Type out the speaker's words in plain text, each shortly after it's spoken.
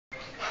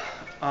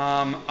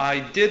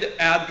I did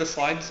add the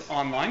slides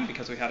online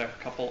because we had a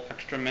couple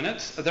extra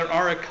minutes. There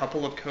are a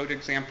couple of code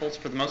examples.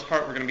 For the most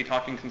part, we're going to be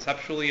talking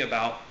conceptually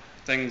about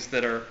things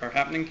that are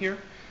happening here.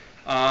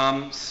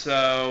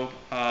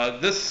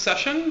 This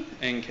session,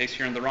 in case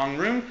you're in the wrong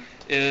room,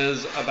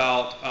 is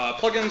about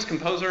plugins,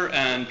 Composer,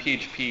 and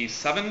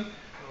PHP7,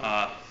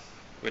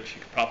 which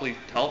you could probably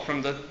tell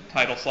from the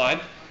title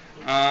slide.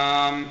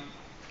 I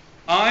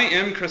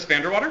am Chris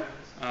Vanderwater.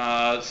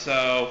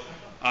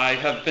 I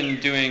have been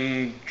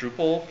doing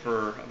Drupal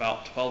for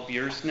about 12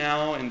 years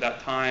now. In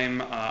that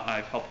time,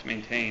 I've helped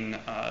maintain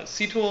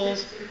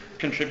CTools,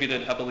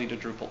 contributed heavily to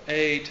Drupal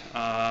 8,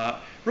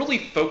 really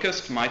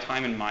focused my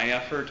time and my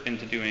effort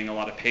into doing a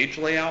lot of page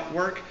layout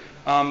work.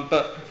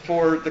 But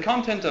for the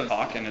content of the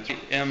talk, and I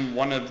am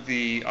one of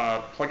the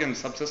plugin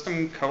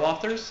subsystem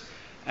co-authors,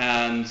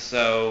 and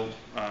so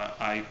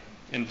I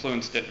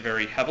influenced it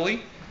very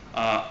heavily.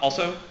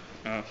 Also,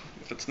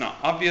 if it's not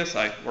obvious,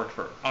 I work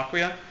for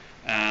Acquia,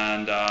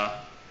 and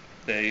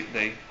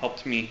they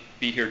helped me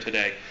be here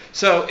today.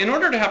 So in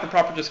order to have a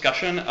proper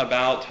discussion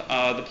about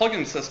the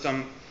plugin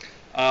system,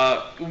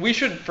 we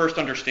should first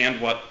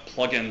understand what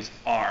plugins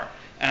are.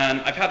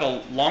 And I've had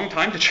a long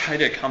time to try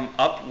to come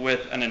up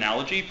with an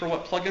analogy for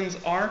what plugins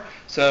are.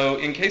 So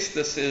in case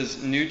this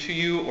is new to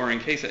you, or in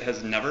case it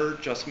has never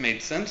just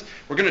made sense,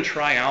 we're going to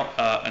try out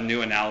a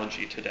new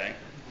analogy today.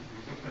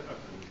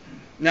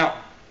 Now,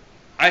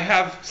 I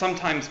have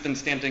sometimes been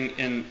standing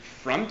in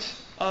front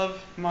of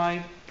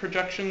my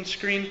projection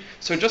screen,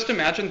 so just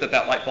imagine that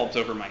that light bulb's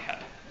over my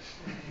head.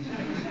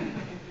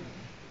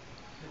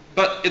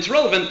 But it's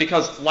relevant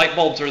because light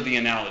bulbs are the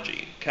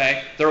analogy,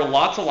 okay? There are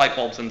lots of light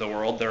bulbs in the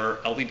world. There are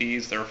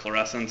LEDs, there are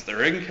fluorescents, there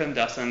are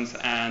incandescents,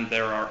 and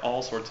there are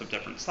all sorts of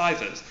different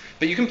sizes.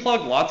 But you can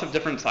plug lots of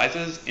different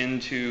sizes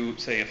into,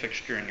 say, a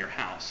fixture in your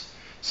house.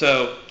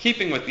 So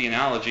keeping with the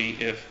analogy,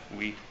 if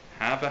we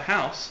have a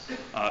house,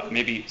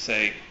 maybe,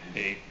 say,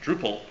 a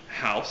Drupal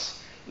house,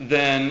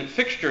 then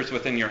fixtures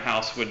within your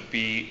house would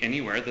be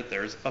anywhere that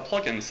there's a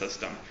plugin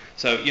system.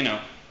 So, you know,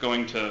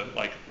 going to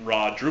like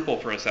raw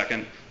Drupal for a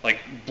second, like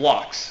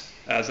blocks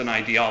as an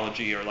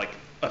ideology, or like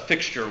a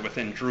fixture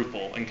within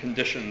Drupal, and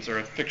conditions are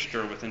a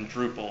fixture within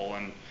Drupal,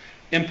 and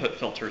input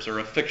filters are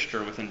a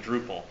fixture within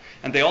Drupal.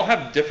 And they all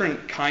have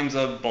different kinds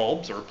of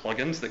bulbs or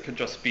plugins that could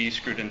just be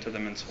screwed into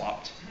them and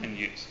swapped and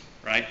used,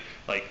 right?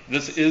 Like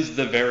this is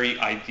the very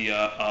idea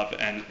of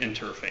an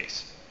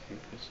interface.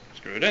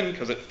 Screw it in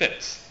because it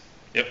fits.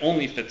 It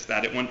only fits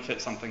that. It wouldn't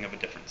fit something of a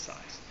different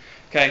size.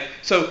 Okay,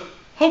 so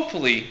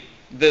hopefully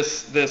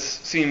this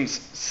seems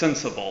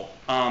sensible,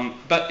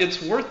 but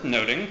it's worth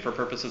noting for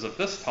purposes of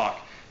this talk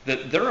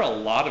that there are a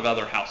lot of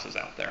other houses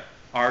out there.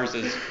 Ours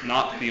is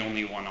not the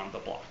only one on the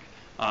block.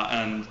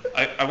 And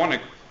I want to,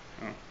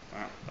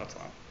 wow, that's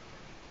loud.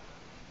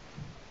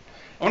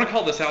 I want to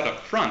call this out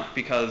up front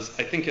because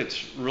I think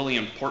it's really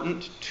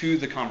important to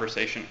the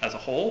conversation as a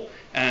whole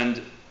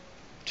and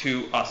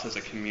to us as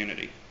a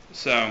community.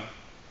 So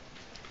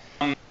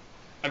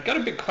I've got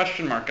a big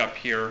question mark up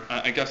here,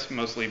 I guess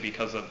mostly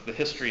because of the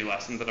history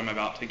lesson that I'm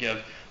about to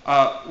give.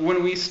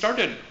 When we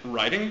started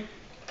writing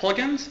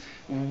plugins,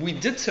 we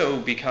did so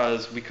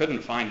because we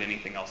couldn't find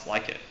anything else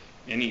like it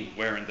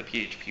anywhere in the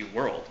PHP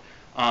world.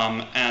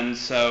 And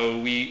so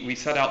we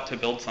set out to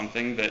build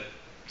something that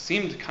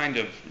seemed kind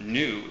of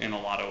new in a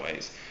lot of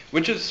ways,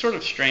 which is sort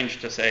of strange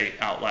to say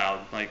out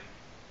loud. Like,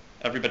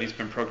 everybody's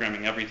been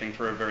programming everything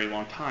for a very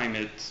long time.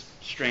 It's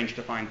strange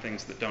to find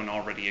things that don't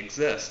already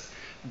exist.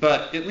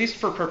 But at least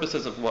for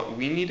purposes of what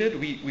we needed,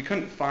 we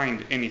couldn't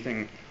find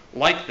anything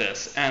like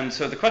this. And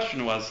so the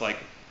question was, like,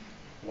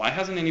 why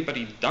hasn't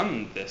anybody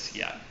done this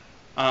yet?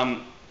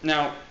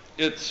 Now,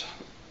 it's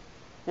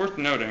worth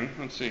noting,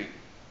 let's see.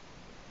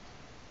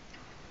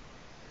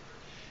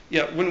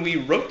 Yeah, when we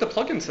wrote the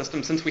plugin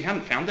system, since we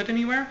hadn't found it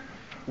anywhere,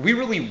 we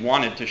really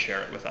wanted to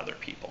share it with other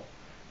people.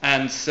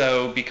 And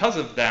so because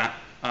of that,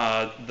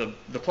 the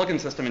plugin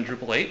system in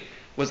Drupal 8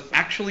 was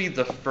actually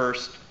the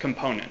first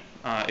component.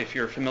 If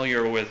you're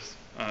familiar with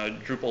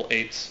Drupal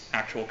 8's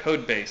actual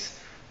code base,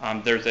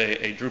 there's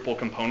a Drupal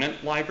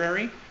component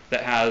library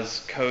that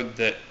has code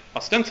that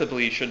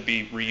ostensibly should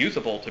be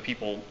reusable to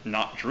people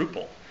not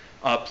Drupal.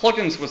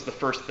 Plugins was the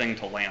first thing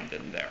to land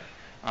in there.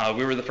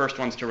 We were the first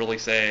ones to really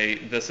say,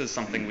 this is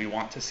something we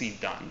want to see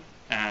done.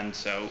 And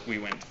so we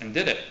went and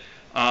did it.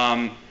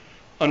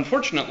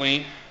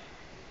 Unfortunately,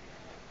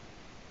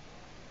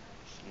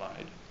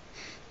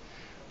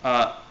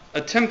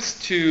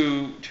 attempts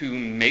to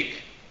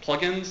make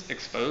plugins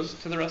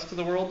exposed to the rest of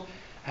the world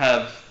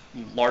have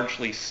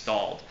largely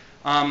stalled.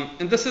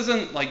 And this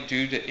isn't like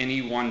due to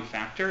any one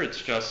factor.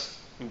 It's just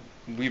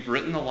we've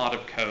written a lot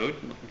of code,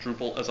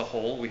 Drupal as a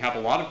whole. We have a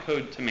lot of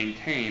code to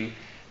maintain,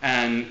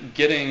 and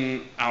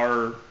getting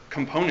our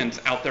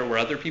components out there where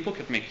other people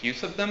could make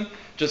use of them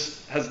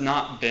just has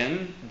not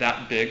been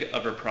that big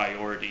of a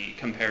priority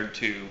compared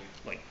to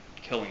like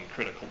killing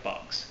critical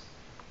bugs,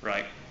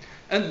 right?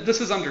 And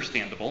this is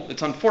understandable.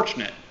 It's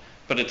unfortunate,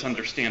 but it's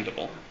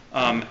understandable.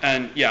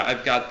 And yeah,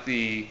 I've got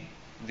the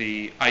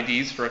the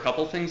IDs for a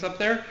couple things up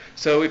there.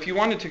 So if you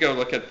wanted to go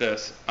look at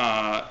this,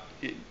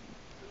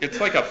 it's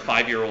like a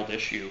 5-year-old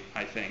issue,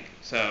 I think.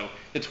 So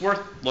it's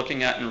worth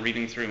looking at and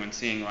reading through and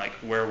seeing like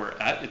where we're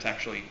at. It's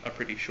actually a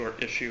pretty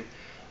short issue.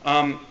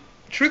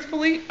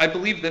 Truthfully, I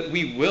believe that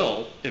we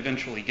will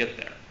eventually get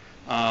there.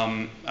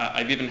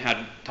 I've even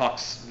had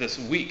talks this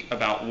week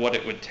about what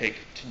it would take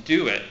to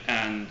do it,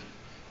 and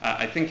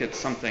I think it's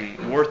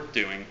something worth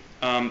doing.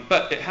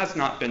 But it has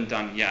not been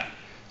done yet.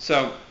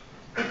 So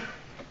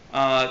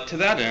to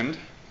that end,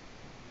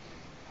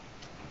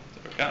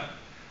 there we go.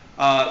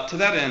 To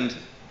that end,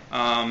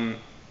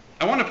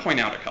 I want to point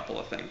out a couple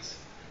of things.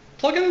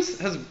 Plugins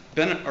has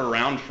been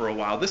around for a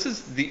while. This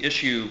is the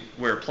issue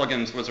where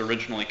plugins was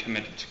originally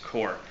committed to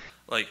core.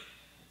 Like,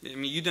 I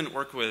mean, you didn't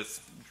work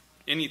with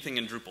anything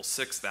in Drupal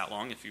 6 that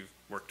long if you've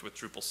worked with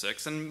Drupal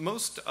 6, and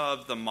most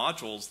of the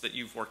modules that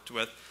you've worked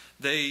with,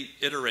 they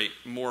iterate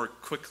more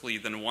quickly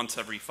than once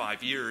every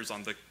 5 years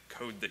on the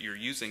code that you're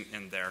using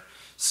in there.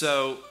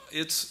 So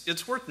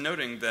it's worth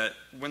noting that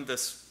when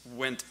this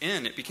went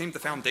in, it became the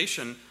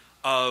foundation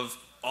of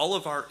all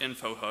of our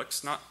info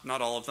hooks,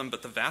 not all of them,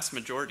 but the vast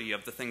majority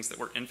of the things that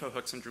were info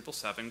hooks in Drupal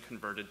 7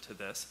 converted to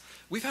this.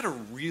 We've had a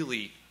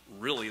really,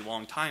 really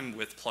long time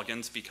with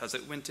plugins because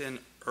it went in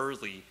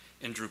early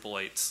in Drupal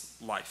 8's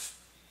life.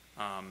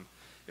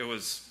 It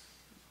was,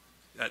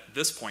 at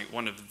this point,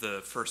 one of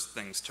the first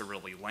things to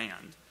really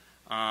land.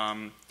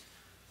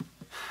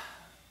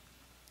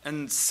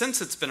 And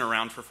since it's been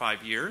around for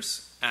 5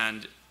 years,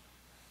 and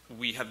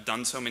we have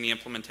done so many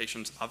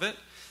implementations of it,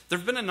 there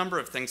have been a number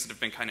of things that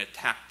have been kind of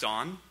tacked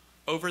on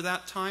over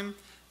that time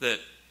that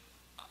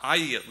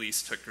I at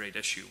least took great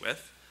issue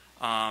with.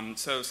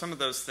 So some of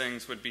those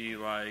things would be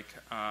like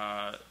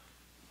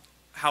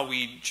how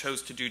we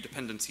chose to do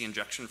dependency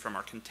injection from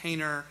our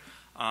container,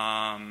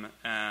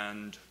 and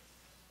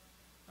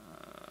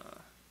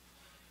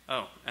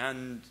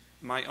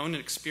my own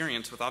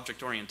experience with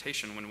object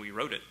orientation when we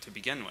wrote it to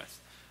begin with.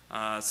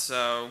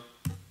 So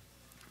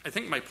I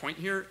think my point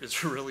here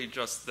is really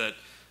just that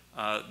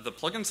the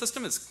plugin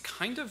system is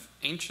kind of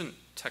ancient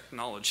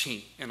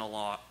technology in a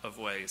lot of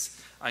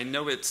ways. I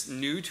know it's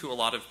new to a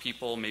lot of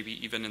people,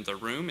 maybe even in the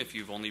room, if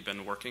you've only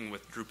been working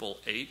with Drupal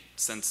 8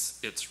 since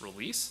its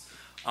release.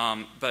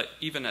 But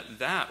even at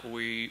that,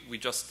 we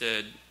just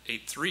did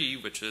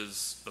 8.3, which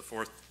is the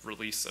 4th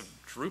release of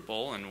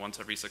Drupal, and once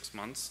every 6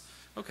 months.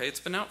 Okay, it's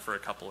been out for a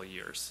couple of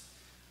years.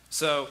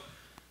 So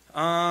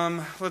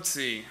let's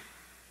see.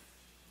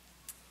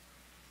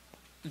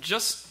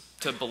 Just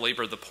to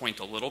belabor the point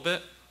a little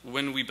bit,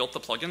 when we built the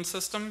plugin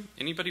system,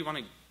 anybody want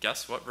to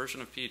guess what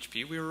version of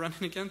PHP we were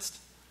running against?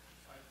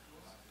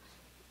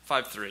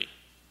 5.3,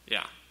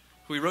 yeah.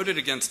 We wrote it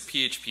against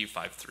PHP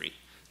 5.3.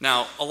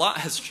 Now, a lot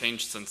has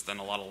changed since then.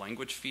 A lot of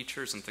language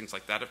features and things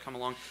like that have come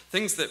along.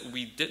 Things that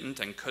we didn't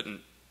and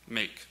couldn't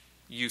make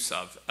use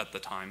of at the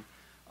time.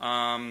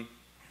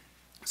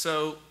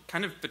 So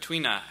kind of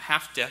between a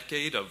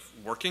half-decade of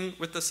working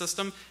with the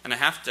system and a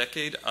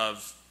half-decade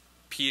of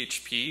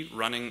PHP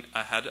running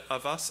ahead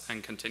of us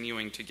and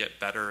continuing to get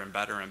better and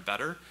better and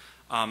better,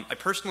 I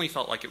personally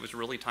felt like it was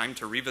really time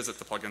to revisit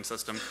the plugin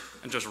system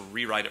and just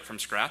rewrite it from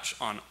scratch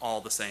on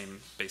all the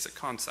same basic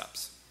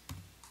concepts.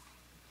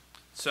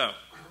 So,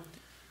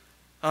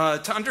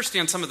 to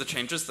understand some of the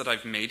changes that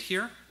I've made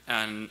here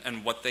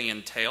and what they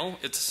entail,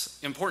 it's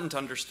important to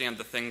understand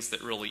the things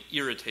that really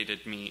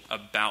irritated me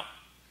about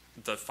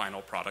the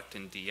final product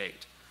in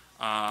D8.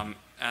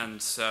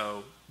 And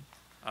so,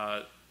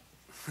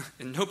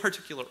 in no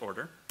particular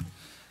order,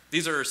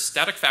 these are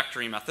static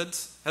factory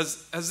methods.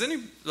 Has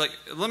any, like,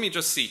 let me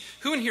just see.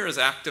 Who in here has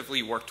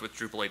actively worked with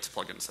Drupal 8's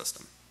plugin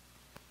system?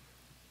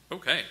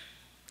 Okay.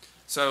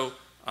 So,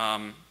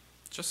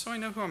 just so I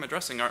know who I'm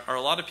addressing, are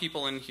a lot of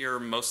people in here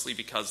mostly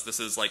because this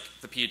is like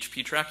the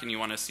PHP track and you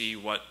want to see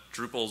what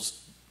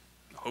Drupal's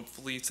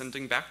hopefully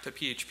sending back to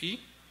PHP?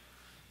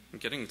 I'm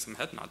getting some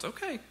head nods.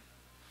 Okay.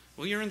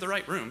 Well, you're in the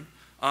right room.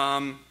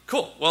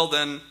 Cool. Well,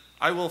 then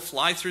I will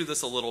fly through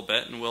this a little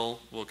bit and we'll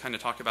kind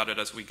of talk about it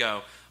as we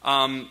go.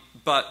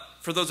 But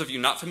for those of you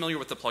not familiar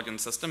with the plugin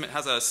system, it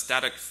has a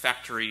static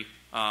factory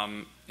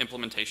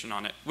implementation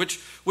on it, which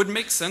would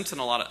make sense in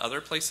a lot of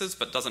other places,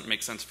 but doesn't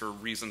make sense for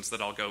reasons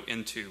that I'll go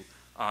into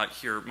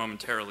here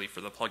momentarily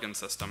for the plugin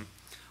system.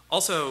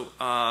 Also,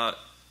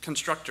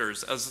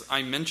 constructors. As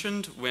I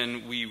mentioned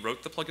when we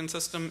wrote the plugin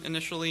system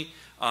initially,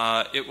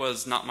 it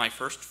was not my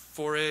first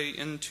foray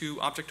into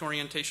object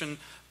orientation,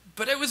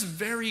 but it was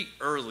very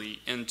early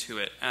into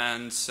it,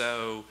 and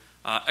so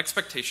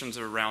expectations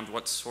around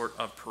what sort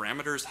of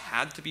parameters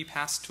had to be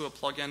passed to a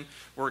plugin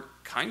were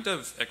kind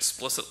of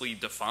explicitly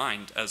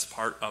defined as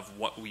part of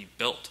what we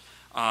built.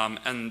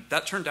 And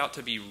that turned out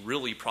to be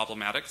really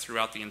problematic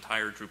throughout the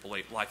entire Drupal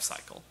 8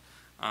 lifecycle.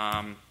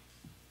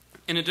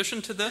 In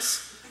addition to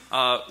this,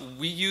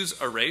 we use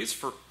arrays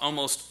for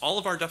almost all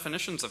of our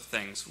definitions of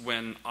things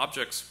when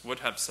objects would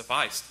have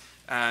sufficed.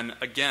 And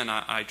again,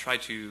 I try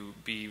to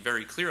be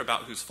very clear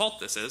about whose fault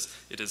this is.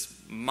 It is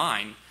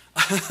mine.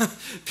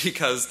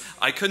 because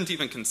I couldn't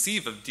even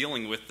conceive of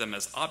dealing with them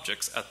as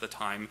objects at the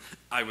time.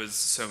 I was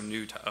so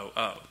new to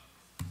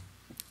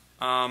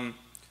OO.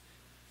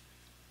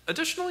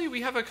 Additionally,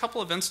 we have a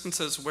couple of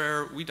instances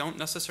where we don't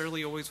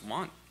necessarily always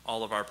want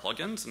all of our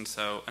plugins, and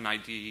so an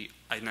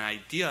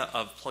idea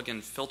of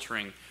plugin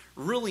filtering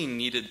really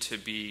needed to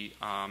be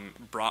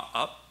brought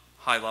up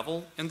high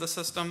level in the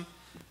system.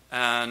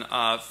 And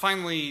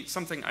finally,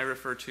 something I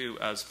refer to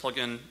as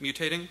plugin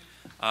mutating,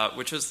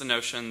 which is the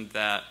notion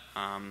that,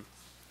 all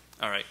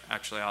right,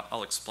 actually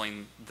I'll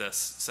explain this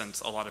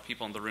since a lot of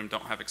people in the room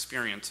don't have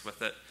experience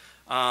with it.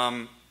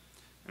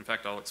 In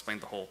fact, I'll explain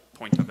the whole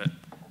point of it.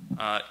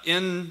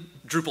 In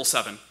Drupal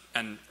 7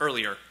 and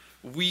earlier,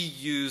 we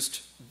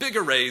used big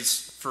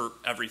arrays for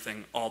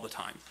everything all the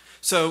time.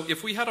 So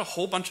if we had a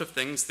whole bunch of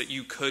things that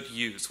you could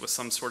use with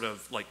some sort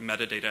of like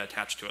metadata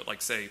attached to it,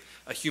 like say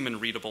a human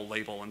readable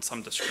label and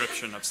some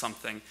description of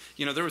something,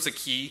 you know, there was a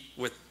key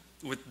with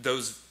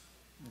those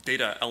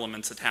data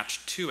elements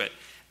attached to it.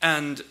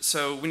 And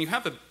so when you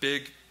have a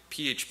big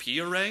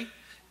PHP array,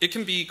 it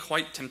can be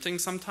quite tempting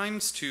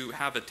sometimes to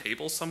have a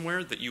table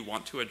somewhere that you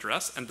want to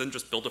address and then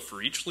just build a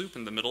for each loop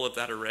in the middle of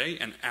that array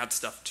and add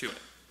stuff to it.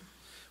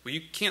 Well,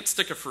 you can't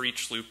stick a for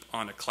each loop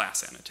on a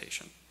class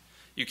annotation.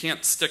 You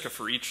can't stick a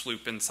for each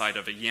loop inside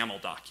of a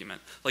YAML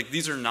document. Like,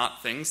 these are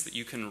not things that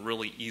you can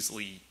really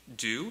easily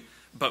do,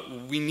 but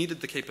we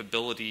needed the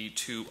capability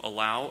to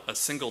allow a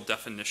single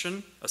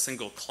definition, a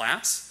single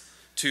class,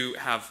 to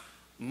have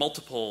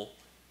multiple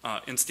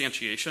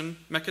instantiation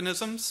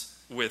mechanisms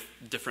with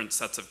different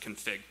sets of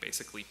config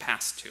basically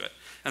passed to it.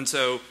 And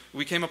so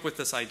we came up with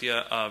this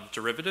idea of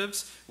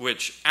derivatives,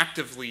 which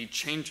actively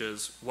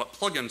changes what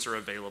plugins are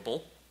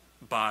available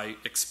by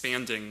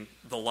expanding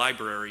the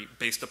library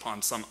based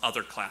upon some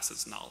other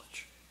class's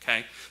knowledge.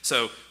 Okay?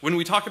 So when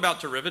we talk about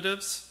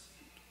derivatives,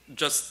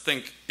 just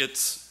think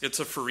it's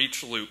a for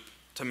each loop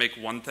to make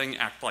one thing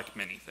act like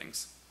many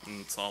things.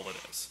 And that's all it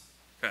is.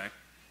 Okay?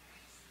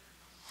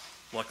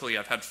 Luckily,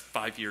 I've had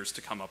 5 years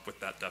to come up with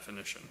that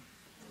definition.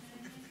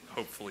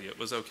 Hopefully it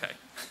was okay.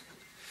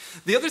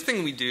 The other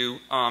thing we do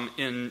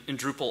in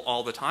Drupal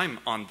all the time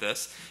on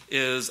this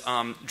is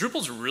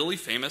Drupal's really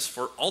famous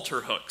for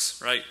alter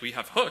hooks, right? We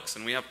have hooks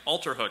and we have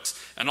alter hooks.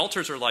 And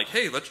alters are like,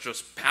 hey, let's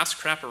just pass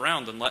crap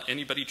around and let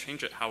anybody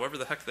change it however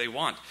the heck they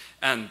want.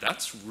 And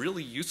that's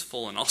really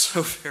useful and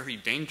also very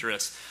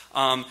dangerous.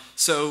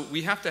 So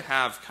we have to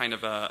have kind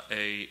of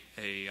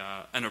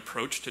an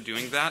approach to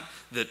doing that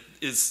that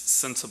is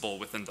sensible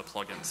within the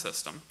plugin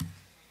system.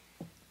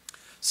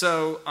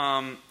 So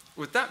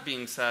with that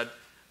being said,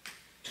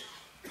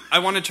 I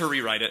wanted to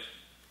rewrite it.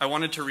 I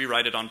wanted to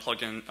rewrite it on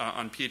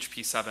on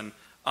PHP7.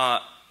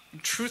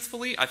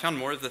 Truthfully, I found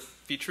more of the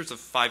features of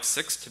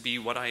 5.6 to be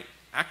what I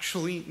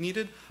actually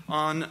needed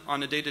on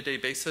a day-to-day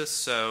basis.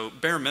 So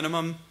bare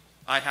minimum,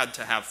 I had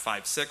to have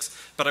 5.6,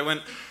 but I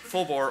went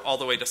full bore all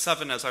the way to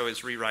 7 as I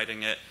was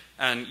rewriting it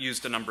and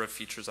used a number of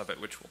features of it,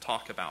 which we'll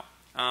talk about.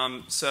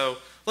 So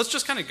let's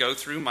just kind of go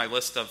through my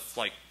list of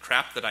like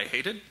crap that I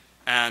hated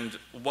and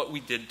what we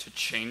did to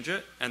change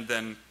it, and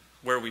then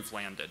where we've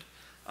landed.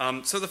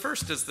 So the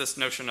first is this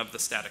notion of the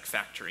static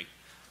factory.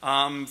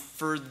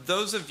 For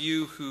those of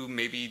you who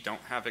maybe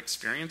don't have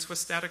experience with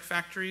static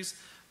factories,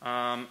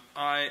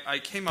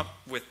 I came up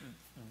with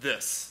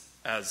this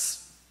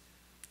as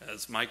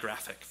my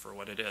graphic for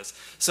what it is.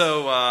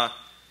 So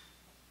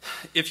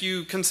if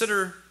you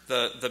consider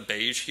the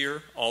beige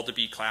here all to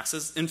be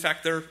classes, in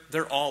fact,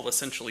 they're all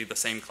essentially the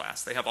same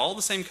class. They have all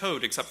the same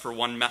code except for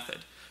one method,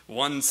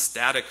 one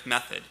static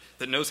method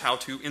that knows how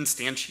to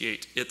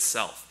instantiate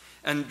itself.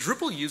 And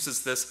Drupal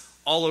uses this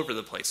all over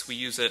the place. We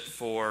use it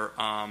for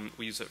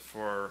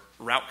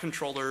route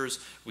controllers.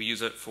 We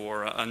use it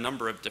for a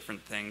number of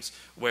different things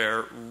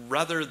where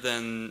rather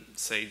than,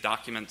 say,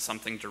 document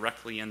something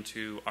directly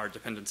into our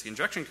dependency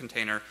injection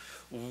container,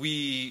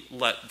 we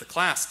let the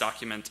class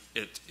document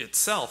it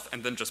itself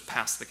and then just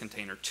pass the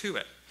container to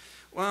it.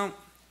 Well,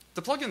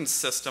 the plugin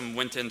system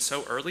went in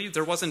so early,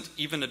 there wasn't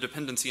even a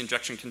dependency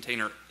injection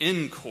container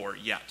in core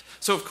yet.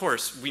 So of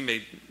course, we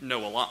made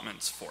no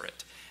allotments for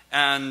it.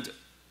 And,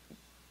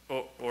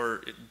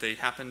 or they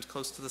happened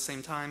close to the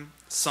same time?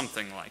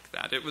 Something like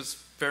that. It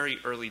was very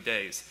early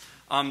days.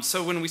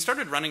 So when we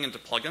started running into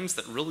plugins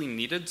that really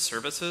needed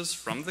services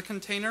from the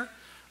container,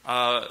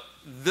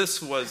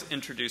 this was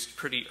introduced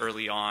pretty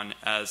early on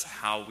as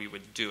how we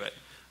would do it.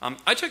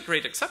 I took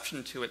great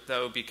exception to it,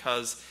 though,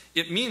 because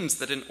it means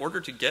that in order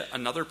to get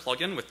another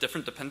plugin with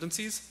different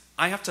dependencies,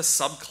 I have to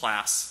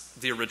subclass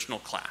the original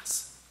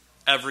class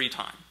every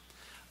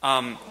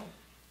time.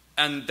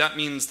 And that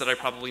means that I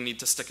probably need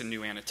to stick a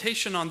new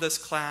annotation on this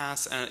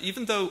class. And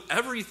even though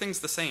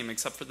everything's the same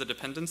except for the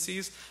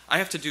dependencies, I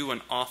have to do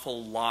an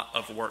awful lot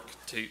of work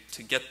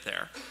to get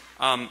there.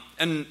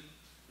 And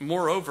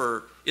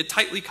moreover, it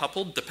tightly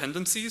coupled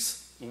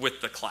dependencies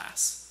with the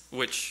class,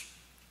 which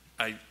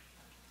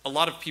a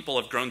lot of people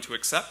have grown to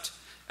accept,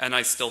 and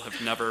I still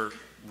have never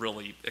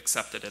really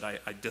accepted it.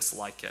 I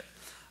dislike it.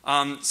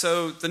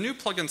 So the new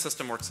plugin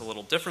system works a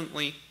little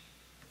differently.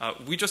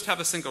 We just have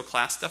a single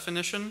class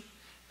definition,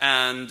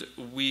 and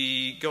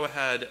we go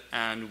ahead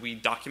and we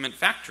document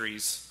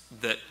factories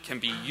that can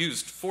be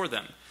used for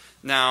them.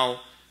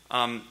 Now,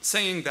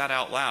 saying that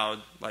out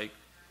loud, like,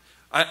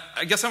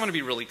 I guess I want to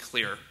be really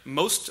clear.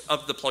 Most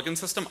of the plugin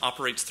system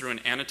operates through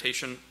an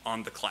annotation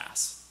on the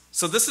class.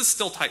 So this is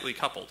still tightly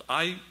coupled.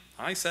 I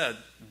said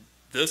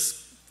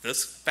this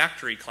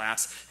factory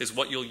class is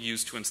what you'll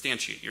use to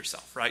instantiate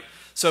yourself, right?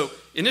 So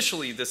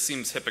initially this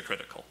seems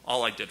hypocritical.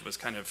 All I did was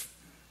kind of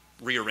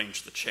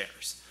rearrange the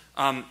chairs.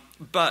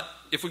 But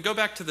if we go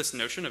back to this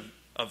notion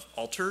of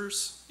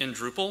alters in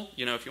Drupal,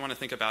 you know, if you want to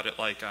think about it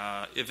like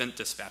event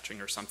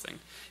dispatching or something,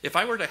 if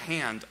I were to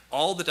hand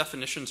all the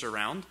definitions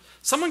around,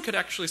 someone could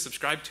actually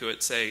subscribe to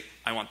it, say,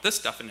 I want this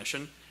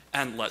definition,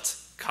 and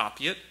let's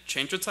copy it,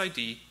 change its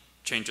ID,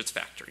 change its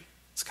factory.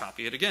 Let's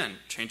copy it again,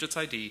 change its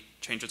ID,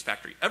 change its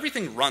factory.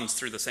 Everything runs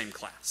through the same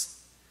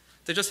class.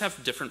 They just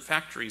have different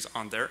factories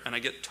on there, and I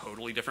get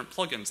totally different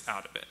plugins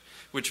out of it,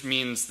 which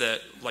means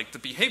that, like, the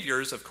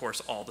behavior is, of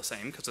course, all the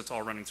same because it's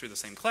all running through the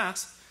same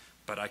class,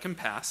 but I can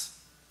pass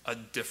a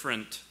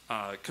different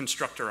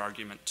constructor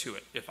argument to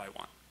it if I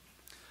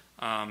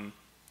want.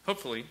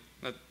 Hopefully,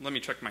 let me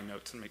check my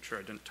notes and make sure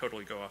I didn't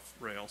totally go off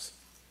rails.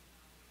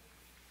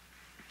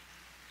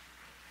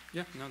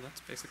 Yeah, no, that's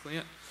basically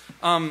it.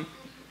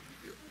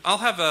 I'll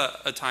have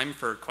a time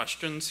for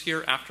questions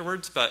here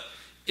afterwards, but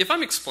if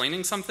I'm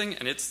explaining something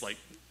and it's like,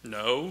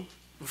 no,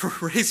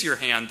 raise your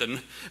hand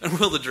and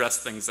we'll address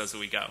things as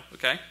we go,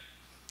 okay?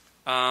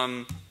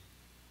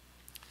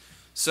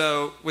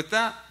 So with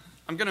that,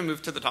 I'm going to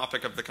move to the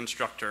topic of the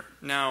constructor.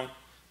 Now,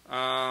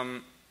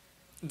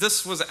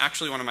 this was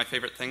actually one of my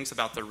favorite things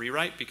about the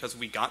rewrite because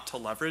we got to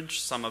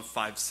leverage some of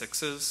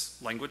 5.6's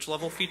language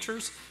level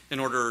features in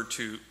order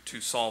to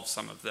solve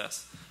some of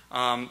this.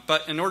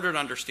 But in order to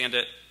understand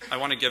it, I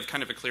want to give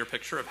kind of a clear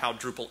picture of how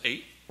Drupal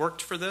 8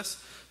 worked for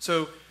this.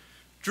 So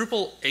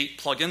Drupal 8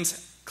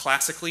 plugins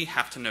classically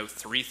have to know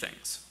three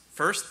things.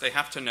 First, they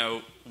have to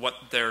know what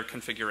their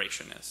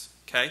configuration is.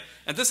 Okay?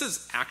 And this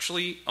is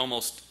actually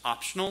almost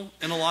optional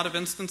in a lot of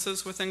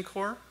instances within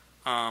core,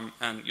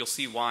 and you'll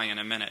see why in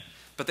a minute.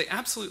 But they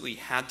absolutely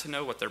had to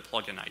know what their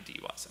plugin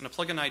ID was. And a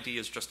plugin ID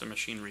is just a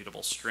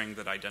machine-readable string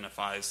that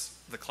identifies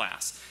the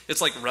class.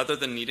 It's like rather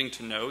than needing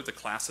to know the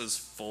class's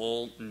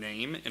full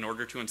name in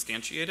order to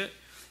instantiate it,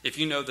 if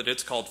you know that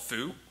it's called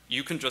foo,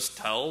 you can just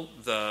tell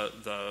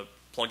the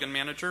plugin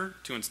manager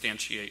to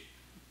instantiate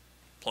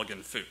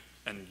plugin foo,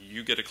 and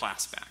you get a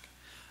class back.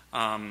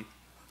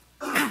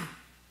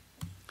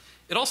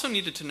 It also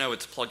needed to know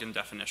its plugin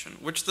definition,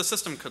 which the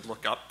system could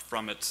look up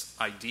from its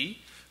ID,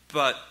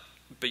 but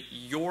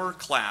your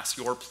class,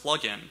 your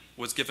plugin,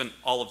 was given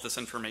all of this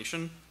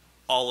information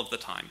all of the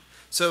time.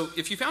 So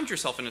if you found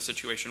yourself in a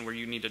situation where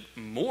you needed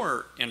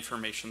more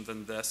information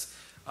than this,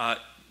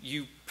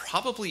 you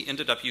probably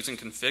ended up using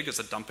config as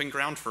a dumping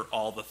ground for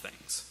all the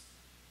things,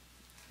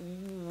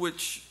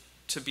 which,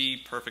 to be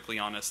perfectly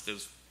honest,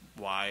 is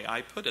why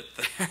I put it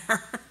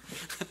there.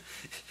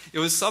 It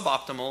was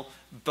suboptimal,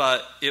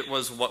 but it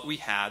was what we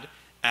had.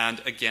 And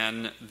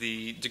again,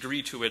 the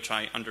degree to which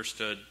I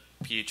understood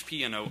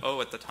PHP and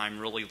OO at the time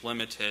really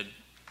limited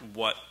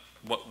what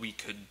we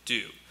could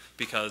do,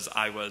 because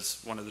I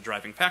was one of the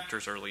driving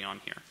factors early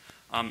on here.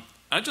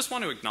 I just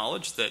want to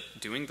acknowledge that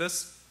doing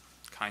this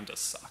kind of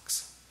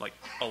sucks, like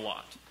a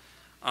lot.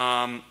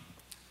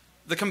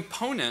 The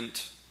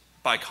component,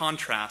 by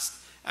contrast,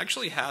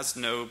 actually has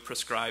no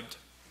prescribed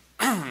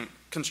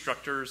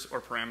constructors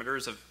or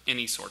parameters of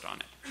any sort on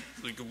it.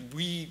 Like,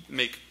 we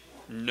make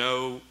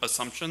no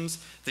assumptions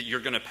that you're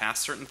going to pass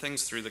certain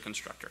things through the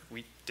constructor.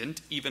 We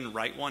didn't even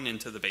write one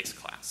into the base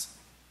class.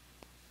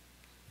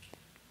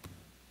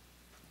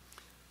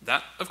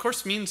 That, of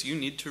course, means you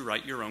need to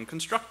write your own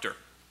constructor.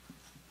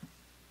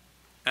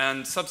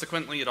 And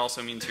subsequently, it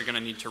also means you're going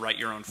to need to write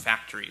your own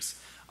factories,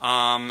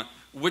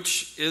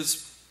 which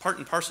is part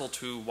and parcel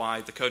to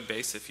why the code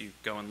base, if you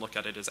go and look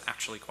at it, is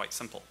actually quite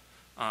simple.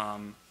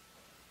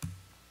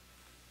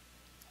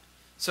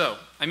 So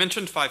I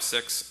mentioned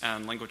 5.6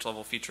 and language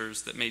level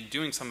features that made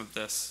doing some of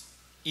this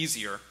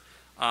easier.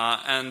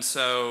 And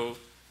so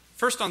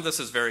first on this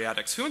is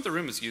variadics. Who in the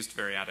room has used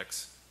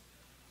variadics?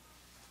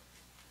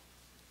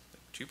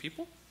 2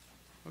 people?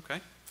 Okay.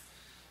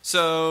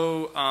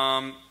 So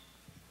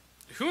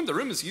who in the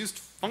room has used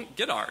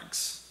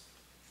funcgetargs?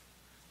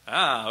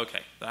 Ah,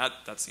 okay.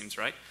 That seems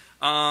right.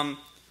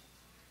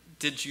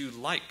 Did you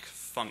like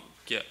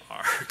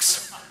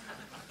funcgetargs?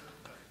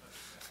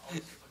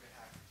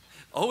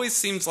 Always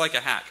seems like a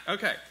hack.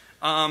 Okay.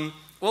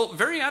 Well,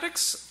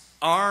 variadics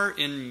are,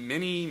 in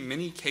many,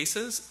 many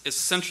cases,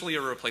 essentially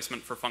a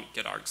replacement for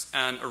funcgetargs,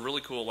 and a really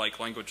cool, like,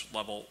 language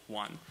level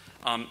one.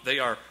 They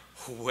are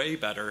way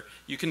better.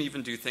 You can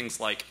even do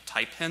things like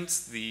type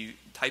hints. The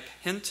type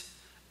hint,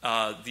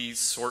 these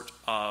sort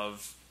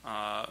of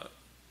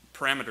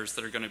parameters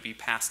that are going to be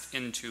passed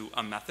into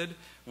a method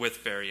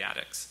with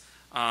variadics.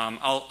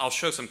 I'll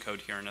show some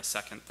code here in a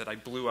second that I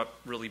blew up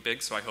really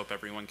big, so I hope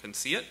everyone can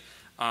see it.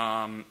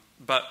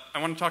 But I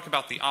want to talk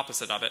about the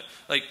opposite of it.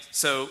 Like,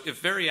 so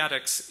if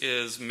variadics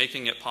is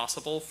making it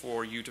possible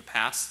for you to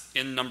pass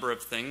n number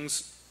of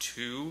things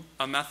to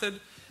a method,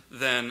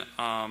 then,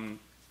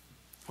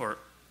 or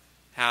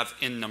have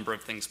n number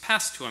of things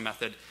passed to a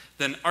method,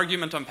 then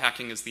argument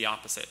unpacking is the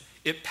opposite.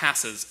 It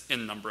passes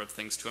n number of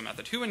things to a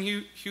method. Who in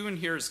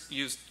here has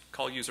used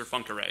call user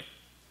func array?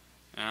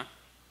 Yeah?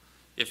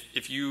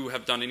 If you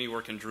have done any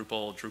work in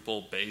Drupal,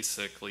 Drupal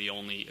basically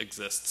only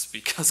exists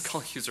because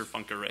call user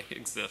func array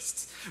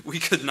exists. We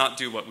could not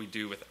do what we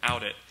do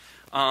without it.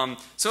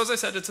 So as I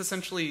said, it's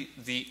essentially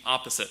the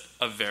opposite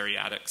of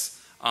variadics.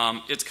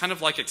 It's kind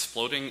of like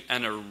exploding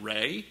an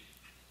array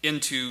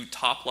into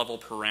top-level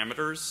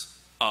parameters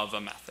of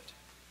a method.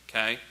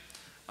 Okay?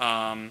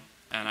 And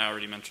I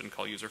already mentioned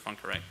call user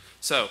func array.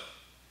 So,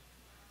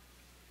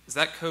 is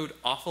that code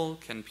awful?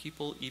 Can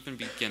people even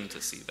begin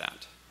to see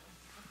that?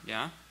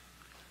 Yeah?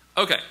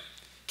 Okay.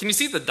 Can you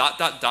see the ...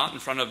 in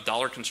front of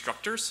dollar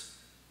constructors?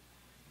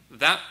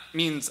 That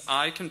means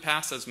I can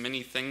pass as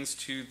many things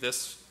to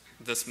this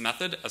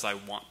method as I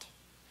want.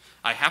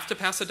 I have to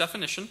pass a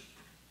definition,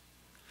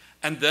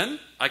 and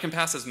then I can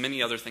pass as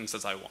many other things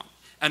as I want.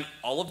 And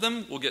all of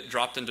them will get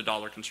dropped into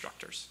dollar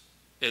constructors.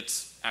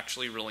 It's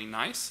actually really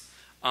nice.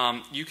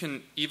 You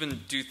can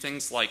even do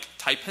things like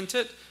type hint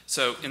it.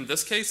 So in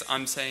this case,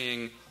 I'm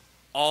saying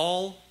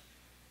all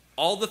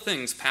the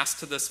things passed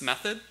to this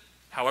method,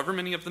 however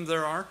many of them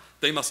there are,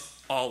 they must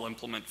all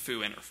implement foo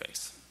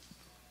interface.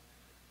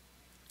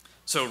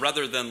 So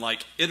rather than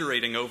like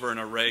iterating over an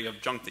array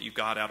of junk that you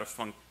got out of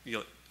func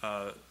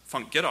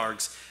get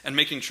args and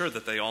making sure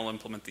that they all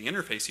implement the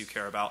interface you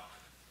care about,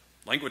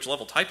 language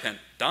level type hint,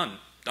 done,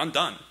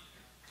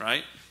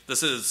 right?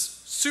 This is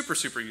super,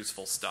 super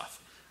useful stuff.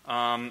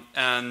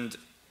 And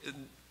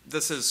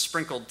this is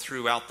sprinkled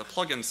throughout the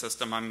plugin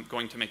system. I'm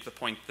going to make the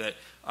point that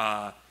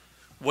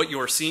what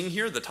you're seeing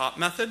here, the top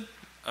method,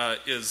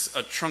 is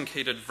a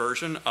truncated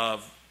version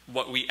of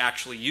what we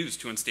actually use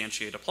to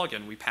instantiate a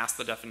plugin. We pass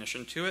the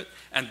definition to it,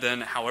 and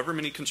then however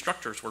many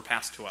constructors were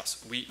passed to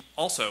us, we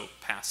also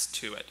pass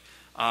to it.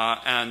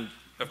 And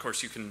of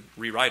course, you can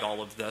rewrite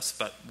all of this,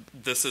 but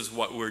this is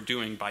what we're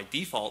doing by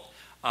default.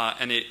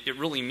 And it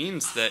really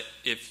means that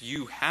if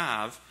you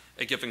have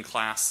a given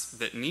class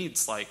that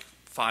needs like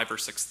 5 or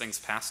 6 things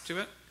passed to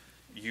it,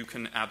 you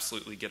can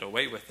absolutely get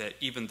away with it,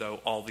 even though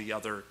all the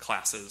other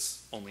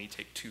classes only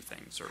take 2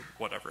 things or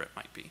whatever it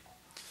might be.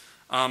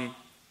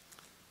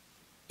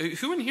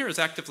 Who in here is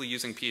actively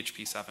using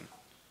PHP7?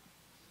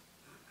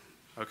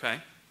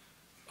 Okay.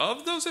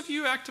 Of those of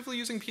you actively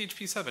using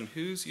PHP7,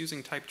 who's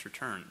using typed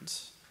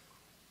returns?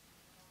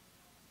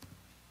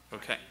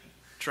 Okay,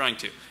 trying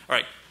to. All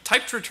right,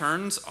 typed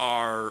returns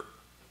are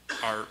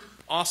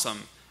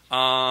awesome.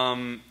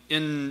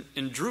 In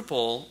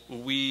Drupal,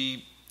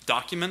 we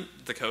document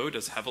the code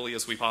as heavily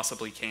as we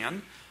possibly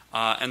can.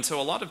 And so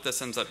a lot of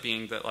this ends up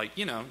being that, like,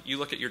 you know, you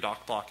look at your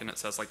doc block and it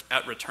says like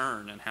at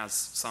return and has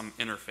some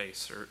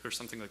interface or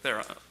something like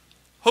that.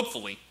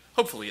 Hopefully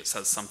it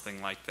says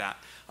something like that.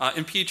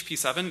 In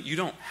PHP7, you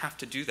don't have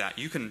to do that.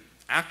 You can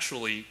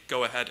actually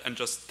go ahead and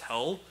just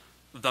tell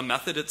the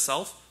method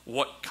itself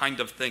what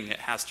kind of thing it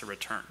has to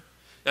return.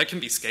 That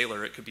can be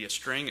scalar, it could be a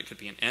string, it could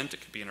be an int,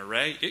 it could be an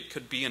array, it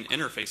could be an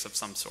interface of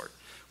some sort,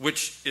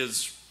 which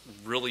is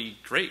really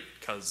great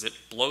because it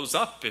blows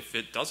up if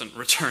it doesn't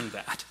return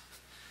that.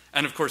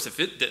 And of course, if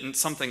it didn't,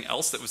 something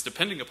else that was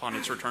depending upon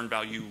its return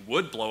value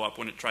would blow up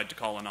when it tried to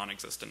call a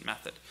non-existent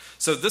method.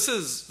 So this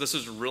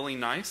is really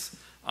nice.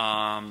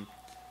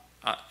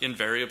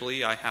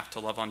 Invariably, I have to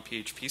love on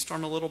PHP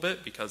Storm a little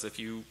bit, because if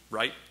you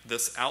write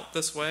this out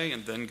this way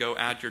and then go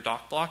add your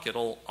doc block,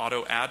 it'll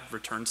auto-add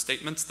return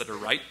statements that are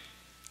right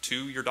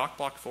to your doc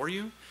block for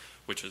you,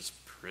 which is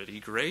pretty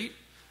great.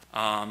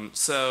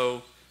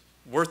 So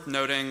worth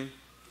noting,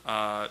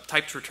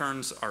 typed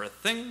returns are a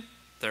thing.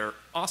 They're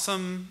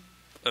awesome.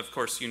 Of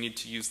course, you need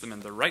to use them in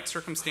the right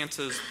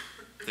circumstances.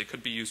 They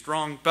could be used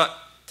wrong, but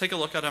take a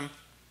look at them,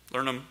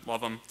 learn them,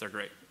 love them. They're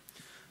great.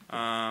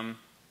 Let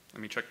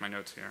me check my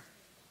notes here.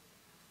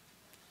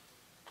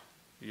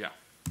 Yeah.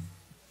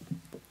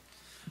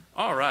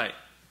 All right.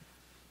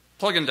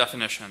 Plugin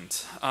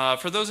definitions.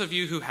 For those of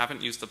you who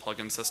haven't used the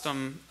plugin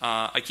system,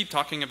 I keep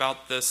talking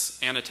about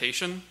this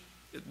annotation.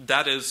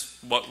 That is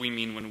what we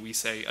mean when we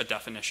say a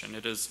definition.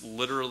 It is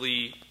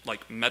literally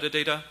like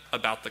metadata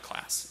about the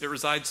class. It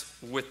resides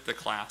with the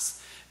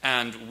class,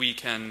 and we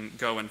can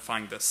go and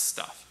find this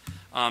stuff.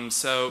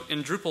 So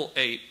in Drupal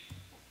 8,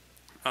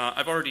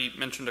 I've already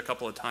mentioned a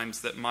couple of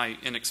times that my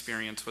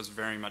inexperience was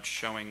very much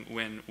showing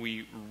when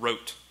we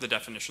wrote the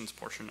definitions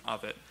portion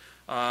of it,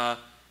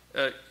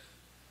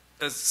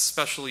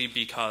 especially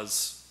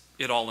because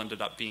it all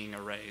ended up being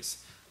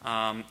arrays.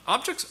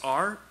 Objects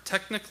are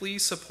technically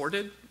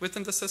supported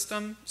within the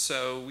system,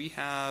 so we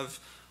have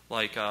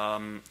like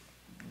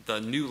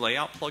the new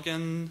layout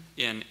plugin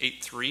in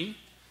 8.3.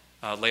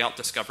 Layout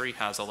Discovery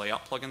has a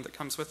layout plugin that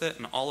comes with it,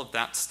 and all of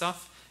that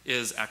stuff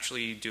is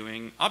actually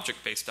doing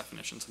object-based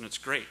definitions, and it's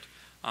great.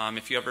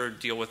 If you ever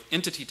deal with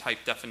entity type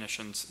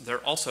definitions,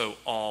 they're also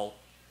all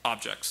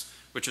objects,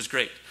 which is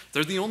great.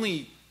 They're the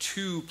only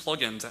two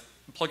plugin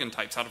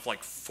types out of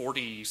like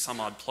 40 some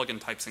odd plugin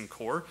types in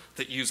core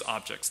that use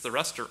objects. The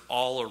rest are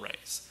all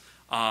arrays,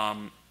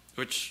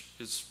 which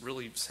is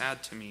really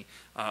sad to me.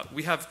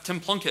 We have Tim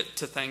Plunkett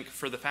to thank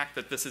for the fact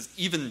that this is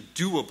even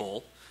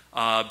doable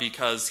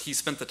because he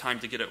spent the time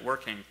to get it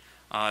working.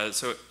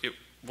 So it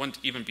wouldn't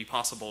even be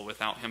possible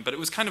without him. But it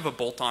was kind of a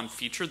bolt-on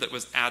feature that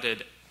was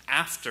added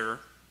after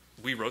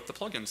we wrote the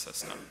plugin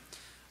system.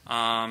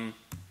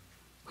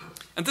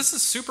 And this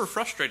is super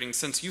frustrating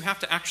since you have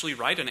to actually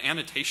write an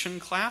annotation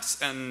class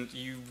and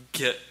you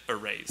get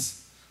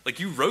arrays. Like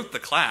you wrote the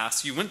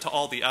class, you went to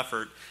all the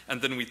effort,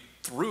 and then we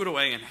threw it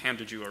away and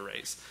handed you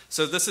arrays.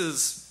 So this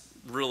is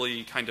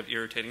really kind of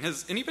irritating.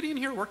 Has anybody in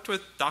here worked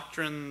with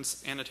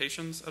Doctrines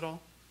annotations at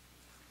all?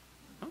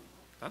 Oh,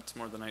 that's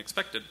more than I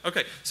expected.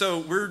 Okay, so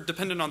we're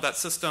dependent on that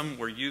system.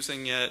 We're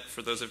using it.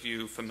 For those of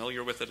you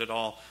familiar with it at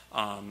all,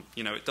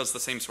 it does the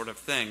same sort of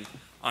thing.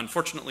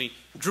 Unfortunately,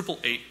 Drupal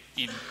 8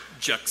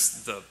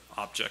 ejects the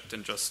object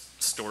and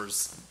just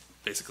stores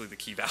basically the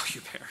key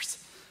value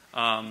pairs.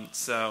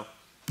 So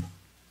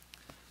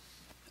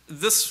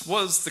this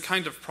was the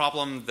kind of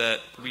problem that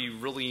we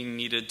really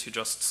needed to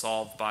just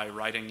solve by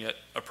writing it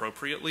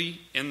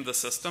appropriately in the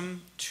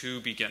system to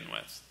begin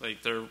with.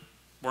 Like there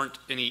weren't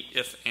any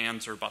ifs,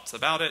 ands, or buts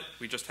about it.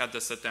 We just had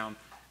to sit down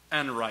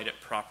and write it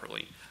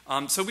properly.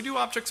 So we do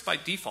objects by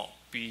default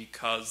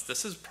because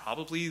this is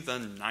probably the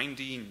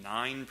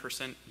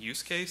 99%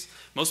 use case.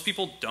 Most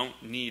people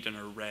don't need an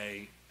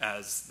array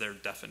as their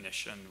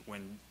definition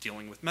when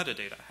dealing with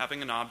metadata.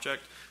 Having an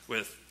object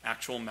with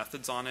actual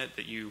methods on it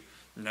that you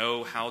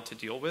know how to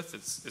deal with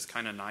is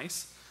kind of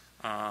nice.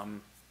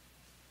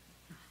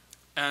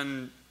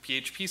 And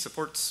PHP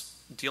supports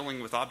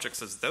dealing with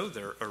objects as though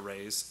they're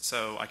arrays,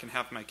 so I can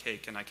have my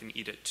cake and I can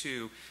eat it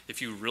too.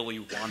 If you really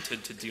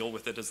wanted to deal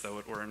with it as though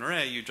it were an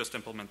array, you just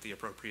implement the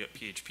appropriate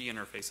PHP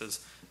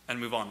interfaces and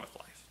move on with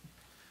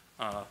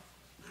life.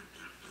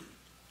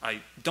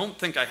 I don't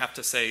think I have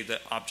to say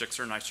that objects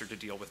are nicer to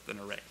deal with than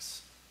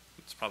arrays.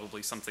 It's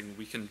probably something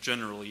we can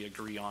generally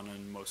agree on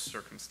in most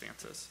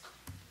circumstances.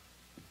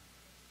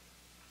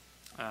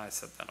 I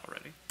said that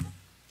already.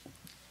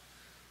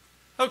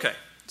 Okay.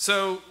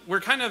 So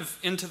we're kind of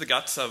into the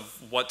guts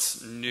of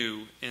what's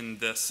new in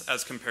this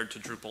as compared to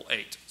Drupal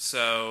 8.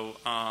 So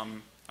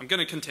I'm going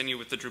to continue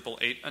with the Drupal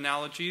 8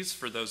 analogies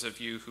for those of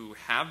you who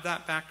have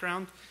that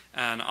background,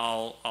 and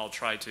I'll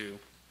try to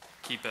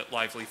keep it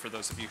lively for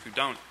those of you who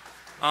don't.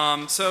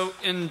 So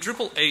in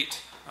Drupal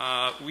 8,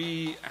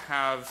 we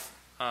have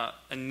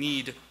a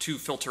need to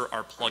filter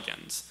our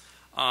plugins.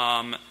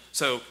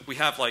 So we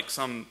have like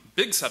some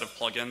big set of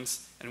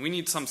plugins, and we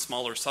need some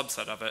smaller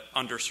subset of it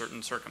under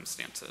certain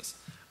circumstances.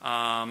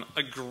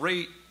 A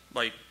great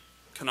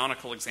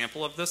canonical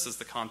example of this is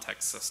the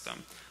context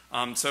system.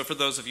 So for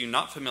those of you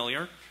not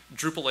familiar,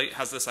 Drupal 8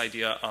 has this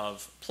idea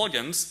of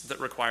plugins that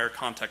require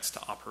context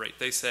to operate.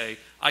 They say,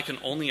 I can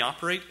only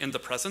operate in the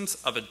presence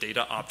of a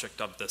data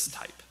object of this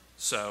type.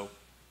 So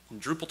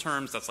in Drupal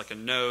terms, that's like a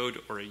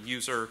node or a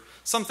user,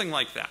 something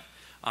like that.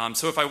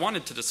 So if I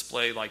wanted to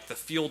display like the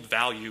field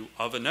value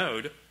of a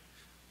node,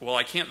 well,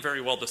 I can't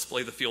very well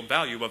display the field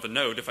value of a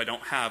node if I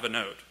don't have a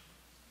node.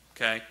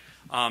 Okay?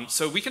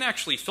 So we can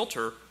actually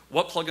filter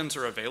what plugins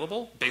are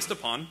available based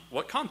upon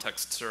what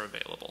contexts are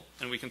available.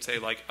 And we can say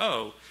like,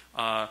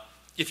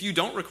 if you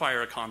don't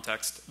require a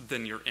context,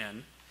 then you're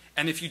in.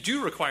 And if you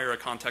do require a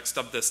context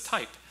of this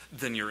type,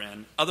 then you're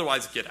in.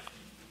 Otherwise, get out.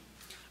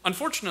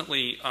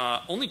 Unfortunately,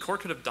 only core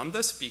could have done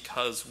this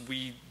because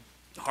we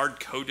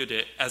hard-coded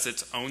it as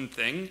its own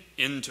thing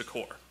into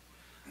core.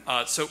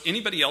 So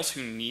anybody else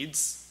who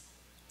needs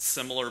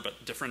similar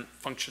but different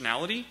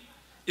functionality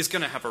is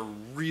going to have a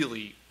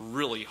really,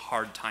 really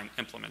hard time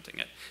implementing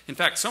it. In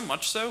fact, so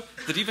much so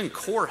that even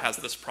core has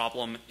this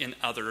problem in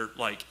other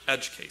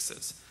edge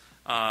cases.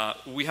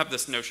 We have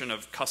this notion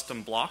of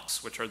custom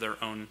blocks, which are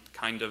their own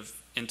kind of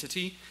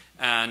entity.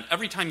 And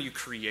every time you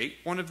create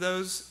one of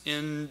those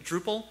in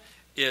Drupal,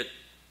 it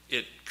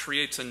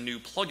creates a new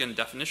plugin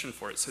definition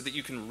for it so that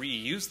you can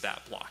reuse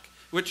that block,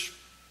 which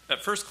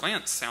at first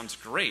glance sounds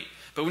great.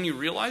 But when you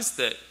realize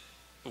that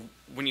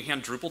when you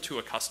hand Drupal to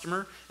a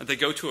customer and they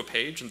go to a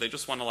page and they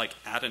just want to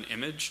add an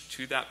image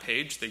to that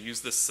page, they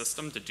use this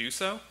system to do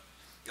so,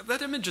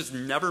 that image is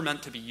never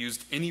meant to be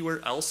used anywhere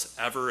else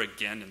ever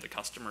again in the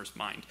customer's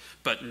mind.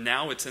 But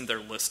now it's in their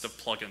list of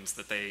plugins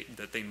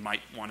that they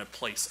might want to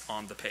place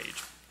on the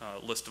page,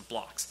 list of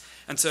blocks.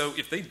 And so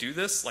if they do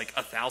this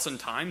 1,000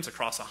 times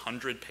across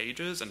 100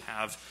 pages and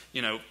have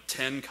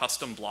 10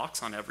 custom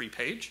blocks on every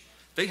page,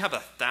 they have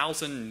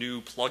 1,000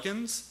 new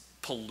plugins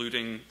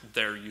polluting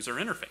their user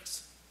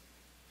interface.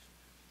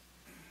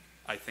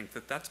 I think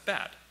that that's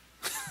bad.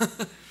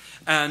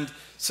 And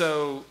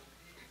so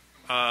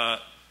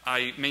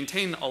I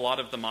maintain a lot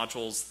of the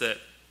modules that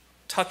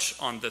touch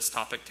on this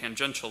topic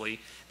tangentially,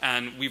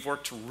 and we've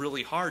worked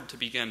really hard to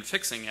begin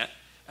fixing it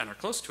and are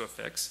close to a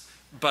fix.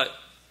 But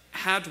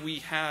had we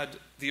had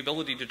the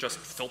ability to just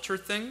filter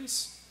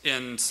things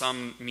in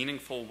some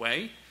meaningful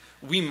way,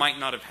 we might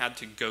not have had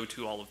to go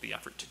to all of the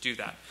effort to do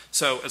that.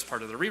 So as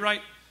part of the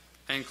rewrite,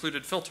 I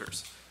included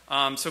filters.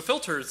 So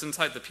filters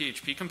inside the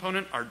PHP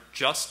component are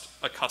just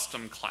a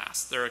custom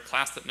class. They're a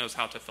class that knows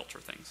how to filter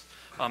things.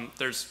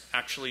 There's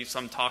actually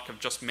some talk of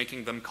just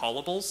making them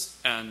callables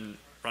and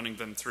running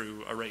them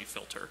through array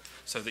filter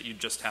so that you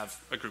just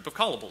have a group of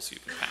callables you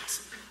can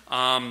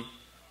pass.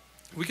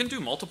 We can do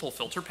multiple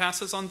filter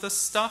passes on this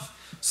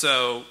stuff.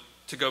 So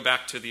to go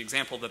back to the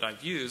example that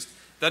I've used,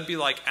 that'd be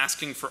like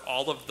asking for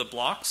all of the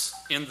blocks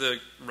in the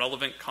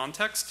relevant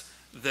context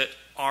that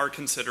are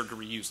considered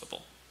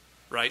reusable,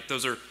 right?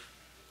 Those are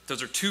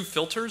two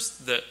filters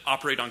that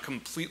operate on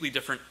completely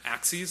different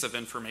axes of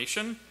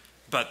information,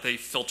 but they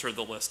filter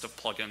the list of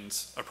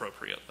plugins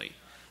appropriately.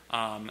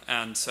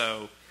 And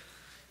so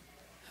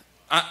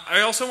I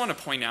also want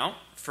to point out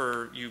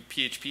for you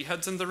PHP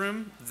heads in the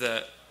room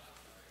that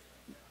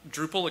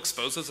Drupal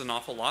exposes an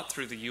awful lot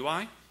through the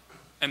UI,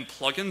 and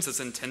plugins is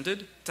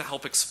intended to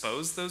help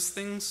expose those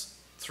things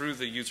through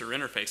the user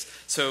interface.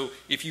 So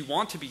if you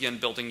want to begin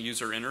building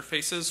user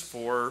interfaces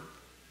for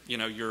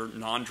your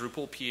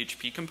non-Drupal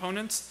PHP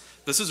components,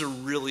 this is a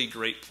really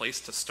great place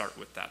to start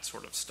with that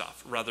sort of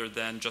stuff, rather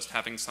than just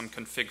having some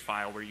config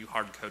file where you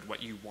hard code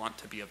what you want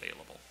to be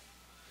available,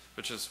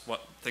 which is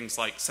what things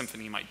like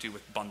Symfony might do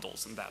with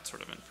bundles and that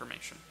sort of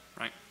information,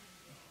 right?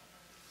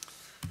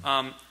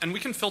 And we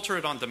can filter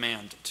it on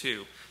demand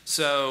too.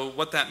 So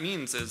what that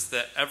means is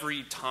that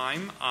every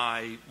time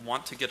I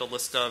want to get a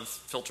list of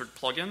filtered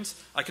plugins,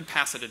 I could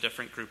pass it a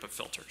different group of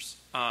filters.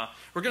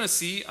 We're going to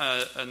see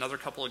another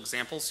couple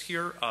examples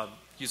here of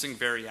using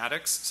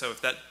variadics. So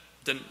if that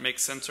didn't make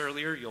sense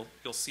earlier,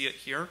 you'll see it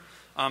here.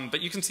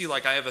 But you can see,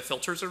 like, I have a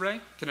filters array.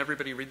 Can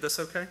everybody read this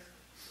okay?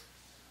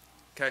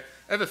 Okay.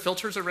 I have a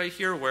filters array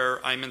here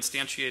where I'm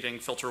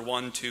instantiating filter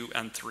 1, 2,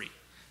 and 3.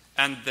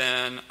 And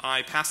then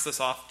I pass this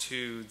off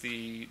to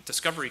the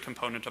discovery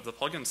component of the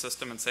plugin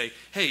system and say,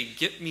 hey,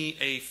 get me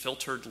a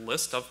filtered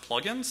list of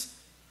plugins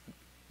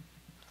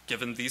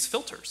given these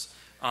filters.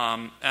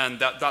 And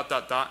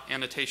that ...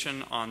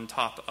 annotation on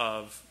top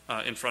of,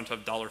 in front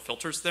of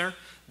 $filters there,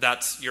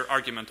 that's your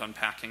argument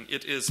unpacking.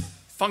 It is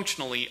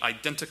functionally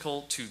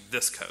identical to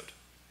this code,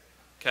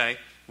 okay,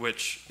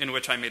 in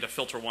which I made a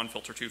filter 1,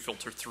 filter 2,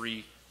 filter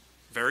 3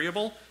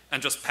 variable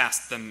and just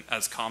passed them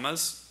as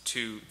commas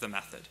to the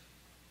method.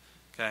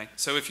 Okay,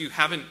 so if you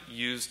haven't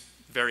used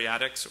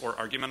variadics or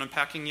argument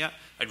unpacking yet,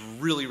 I'd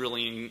really,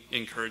 really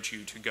encourage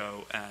you to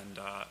go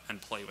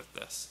and play with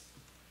this.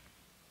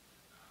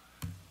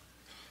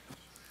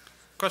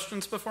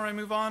 Questions before I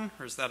move on,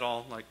 or is that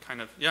all like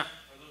kind of, yeah? Are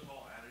those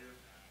all additive?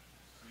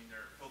 I mean, they're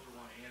filter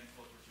 1 and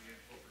filter 2 and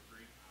filter 3?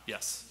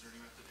 Yes. Is there any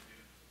method to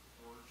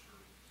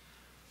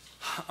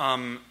do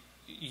orders?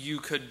 You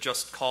could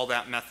just call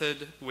that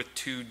method with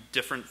 2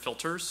 different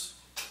filters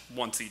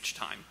once each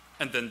time,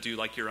 and then do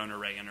like your own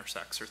array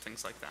intersects or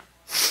things like that.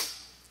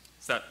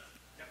 Is that?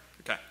 Yeah.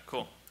 Okay,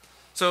 cool.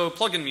 So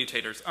plugin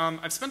mutators.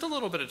 I've spent a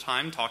little bit of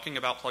time talking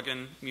about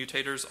plugin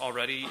mutators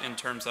already in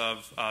terms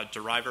of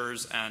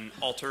derivers and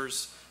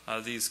alters,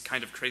 these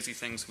kind of crazy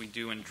things we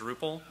do in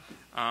Drupal.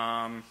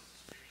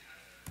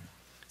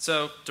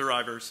 So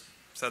derivers,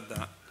 said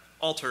that.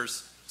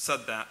 Alters,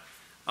 said that.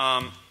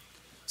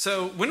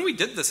 So when we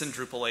did this in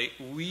Drupal 8,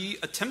 we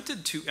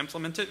attempted to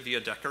implement it via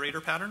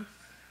decorator pattern,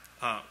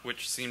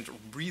 which seemed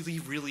really,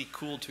 really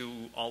cool to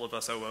all of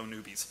us OO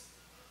newbies.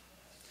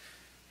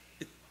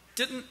 It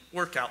didn't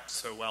work out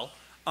so well.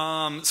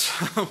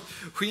 So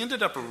we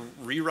ended up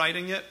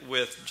rewriting it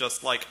with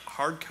just like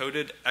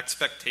hard-coded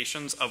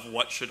expectations of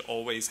what should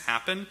always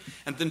happen,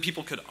 and then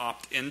people could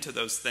opt into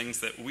those things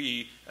that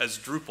we, as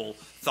Drupal,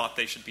 thought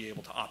they should be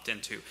able to opt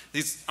into.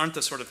 These aren't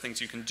the sort of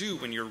things you can do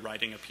when you're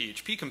writing a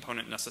PHP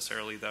component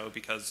necessarily, though,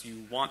 because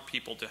you want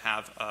people to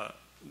have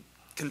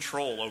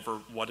control over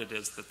what it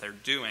is that they're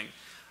doing.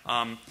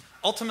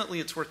 Ultimately,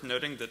 it's worth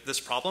noting that this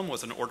problem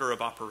was an order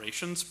of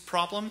operations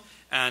problem,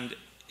 and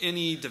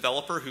any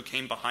developer who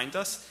came behind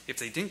us, if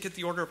they didn't get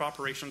the order of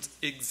operations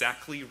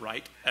exactly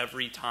right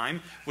every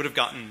time, would have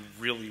gotten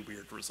really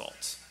weird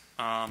results.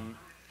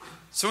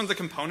 So in the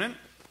component,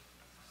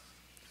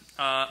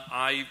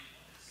 I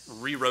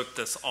rewrote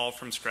this all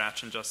from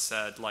scratch and just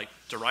said, like,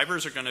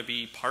 derivers are going to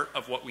be part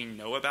of what we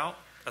know about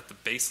at the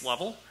base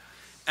level.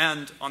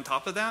 And on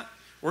top of that,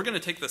 we're going to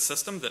take the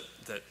system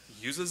that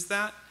uses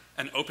that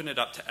and open it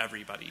up to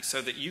everybody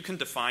so that you can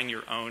define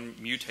your own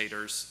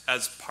mutators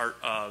as part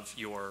of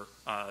your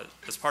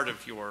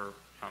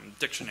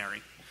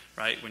dictionary,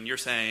 right? When you're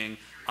saying,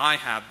 I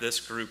have this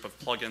group of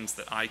plugins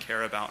that I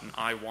care about and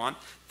I want,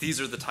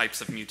 these are the types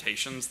of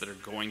mutations that are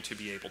going to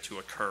be able to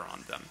occur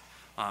on them.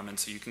 And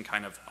so you can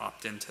kind of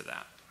opt into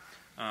that.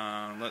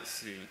 Let's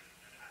see.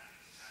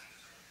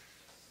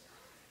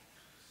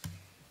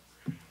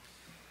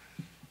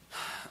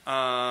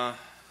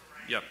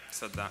 Yep,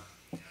 said that.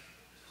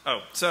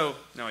 Oh, so,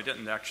 no, I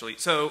didn't actually.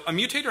 So a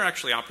mutator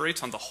actually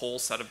operates on the whole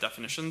set of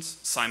definitions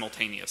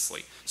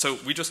simultaneously. So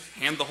we just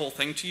hand the whole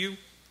thing to you,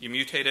 you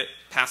mutate it,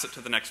 pass it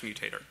to the next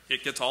mutator.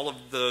 It gets all of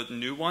the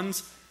new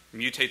ones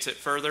mutates it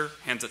further,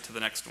 hands it to the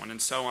next one,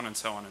 and so on and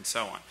so on and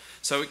so on.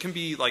 So it can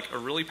be like a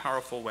really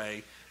powerful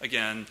way.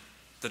 Again,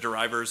 the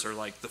derivers are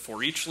like the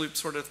for each loop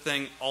sort of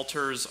thing.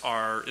 Alters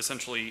are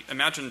essentially,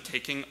 imagine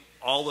taking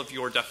all of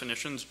your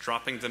definitions,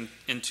 dropping them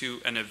into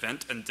an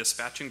event and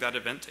dispatching that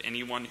event to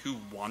anyone who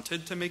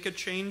wanted to make a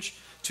change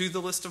to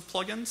the list of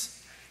plugins.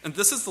 And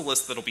this is the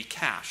list that'll be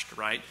cached,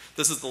 right?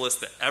 This is the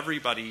list that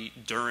everybody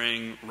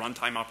during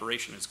runtime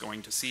operation is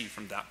going to see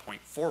from that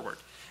point forward.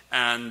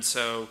 And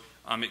so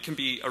it can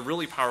be a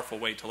really powerful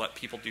way to let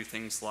people do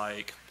things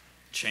like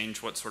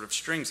change what sort of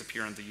strings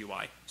appear in the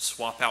UI,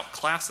 swap out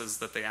classes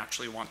that they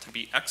actually want to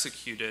be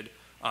executed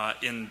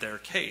in their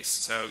case.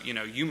 So,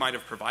 you might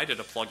have provided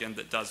a plugin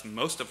that does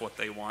most of what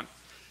they want.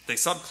 They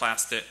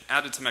subclassed it,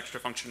 added some extra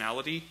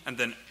functionality, and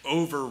then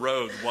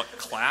overrode what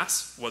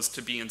class was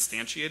to be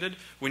instantiated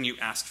when you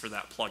asked for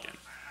that plugin,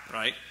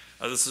 right?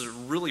 This is a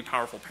really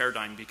powerful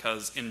paradigm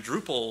because in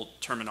Drupal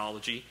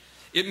terminology,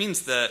 it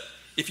means that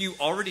if you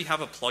already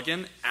have a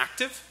plugin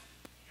active,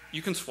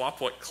 you can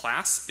swap what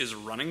class is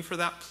running for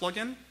that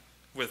plugin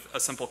with a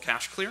simple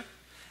cache clear,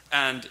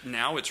 and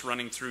now it's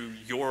running through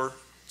your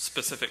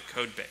specific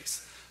code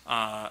base.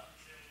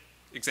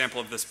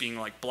 Example of this being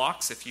like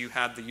blocks. If you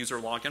had the user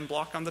login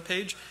block on the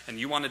page and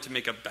you wanted to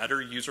make a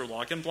better user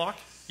login block,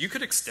 you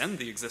could extend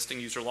the existing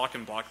user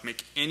login block,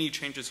 make any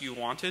changes you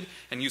wanted,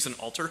 and use an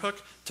alter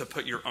hook to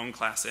put your own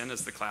class in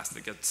as the class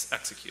that gets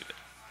executed.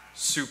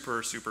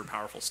 Super, super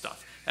powerful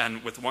stuff.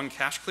 And with one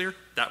cache clear,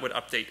 that would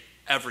update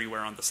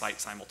everywhere on the site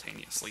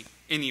simultaneously,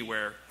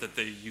 anywhere that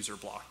the user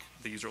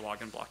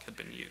login block had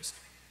been used.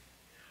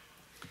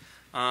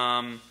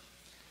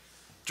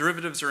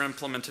 Derivatives are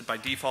implemented by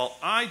default.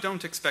 I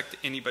don't expect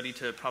anybody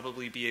to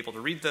probably be able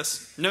to read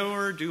this,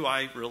 nor do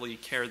I really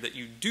care that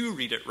you do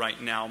read it right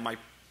now. My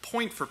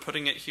point for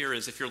putting it here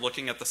is if you're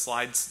looking at the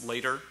slides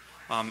later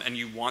and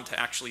you want to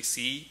actually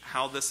see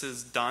how this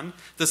is done,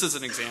 this is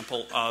an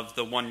example of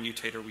the one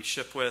mutator we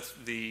ship with,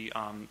 the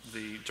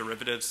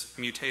derivatives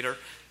mutator.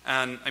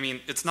 And I mean,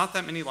 it's not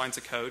that many lines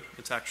of code.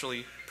 It's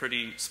actually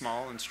pretty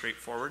small and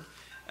straightforward.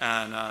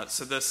 And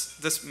so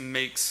this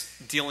makes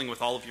dealing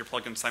with all of your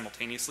plugins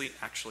simultaneously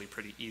actually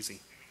pretty easy.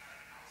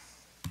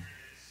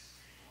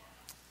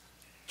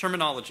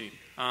 Terminology.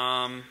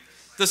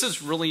 This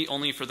is really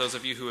only for those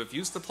of you who have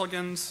used the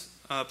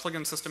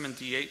plugin system in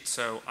D8,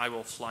 so I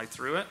will fly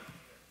through it,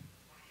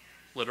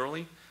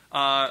 literally.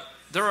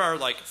 There are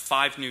like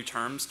 5 new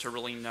terms to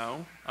really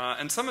know,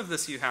 and some of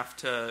this you have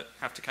to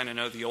kind of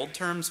know the old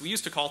terms. We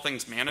used to call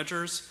things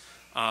managers.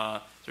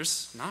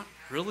 There's not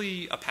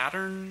really a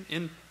pattern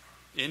in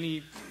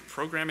any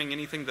programming,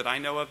 anything that I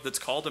know of that's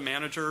called a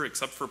manager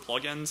except for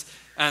plugins.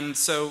 And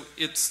so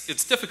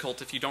it's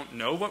difficult if you don't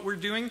know what we're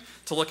doing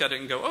to look at it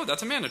and go, oh,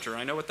 that's a manager,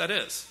 I know what that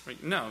is.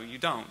 Right? No, you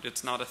don't.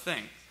 It's not a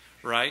thing,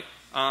 right?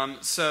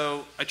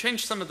 So I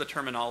changed some of the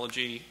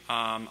terminology.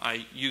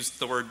 I used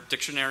the word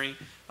dictionary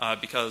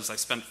because I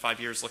spent 5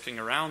 years looking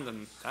around,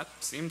 and that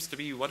seems to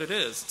be what it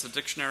is. It's a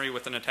dictionary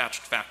with an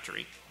attached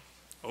factory.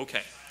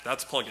 Okay,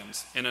 that's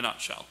plugins in a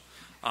nutshell.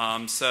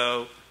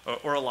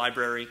 Or a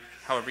library,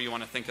 however you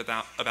want to think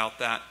about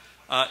that.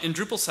 In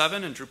Drupal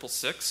 7 and Drupal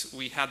 6,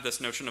 we had this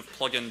notion of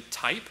plugin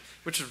type,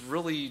 which is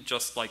really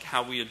just like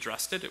how we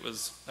addressed it. It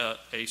was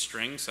a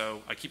string,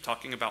 so I keep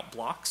talking about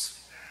blocks.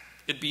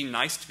 It'd be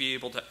nice to be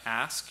able to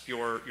ask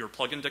your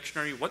plugin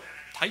dictionary, what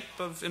type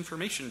of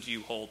information do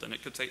you hold? And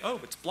it could say, oh,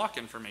 it's block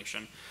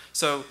information.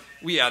 So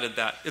we added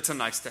that. It's a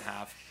nice to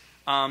have.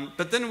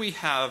 But then we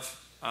have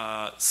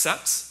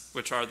sets,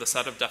 which are the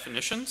set of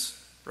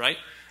definitions, right?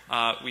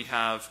 We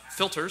have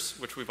filters,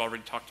 which we've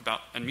already talked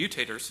about, and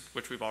mutators,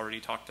 which we've already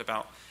talked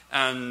about.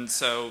 And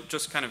so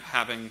just kind of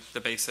having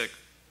the basic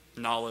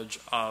knowledge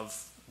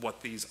of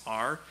what these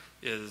are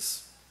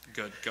is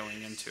good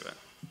going into it.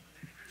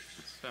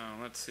 So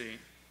let's see.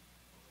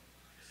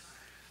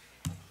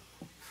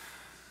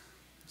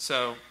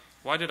 So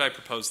why did I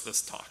propose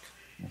this talk?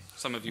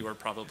 Some of you are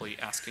probably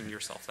asking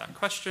yourself that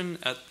question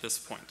at this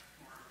point.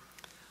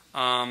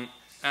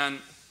 And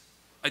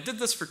I did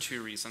this for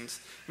 2 reasons.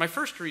 My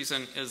first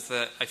reason is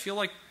that I feel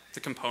like the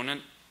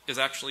component is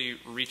actually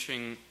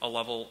reaching a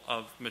level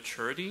of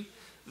maturity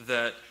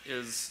that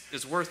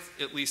is worth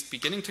at least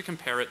beginning to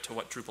compare it to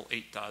what Drupal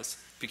 8 does,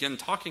 begin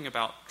talking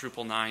about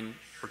Drupal 9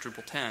 or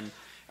Drupal 10,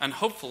 and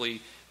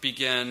hopefully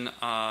begin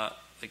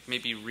like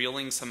maybe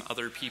reeling some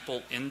other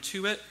people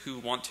into it who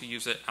want to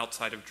use it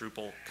outside of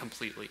Drupal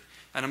completely.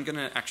 And I'm going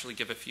to actually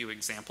give a few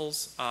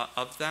examples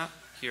of that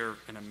here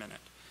in a minute.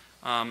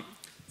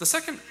 The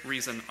second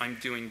reason I'm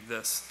doing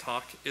this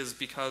talk is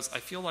because I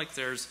feel like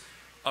there's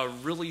a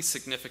really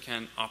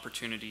significant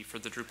opportunity for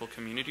the Drupal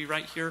community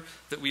right here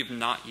that we have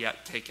not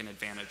yet taken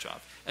advantage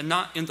of. And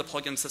not in the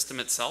plugin system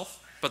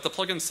itself, but the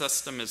plugin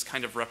system is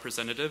kind of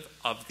representative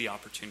of the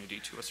opportunity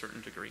to a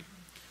certain degree.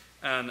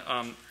 And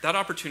that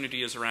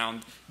opportunity is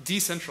around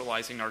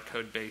decentralizing our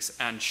code base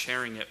and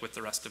sharing it with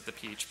the rest of the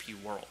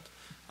PHP world.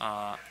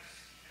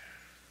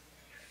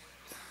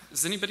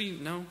 Does anybody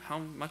know how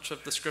much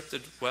of the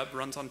scripted web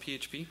runs on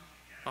PHP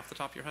off the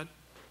top of your head?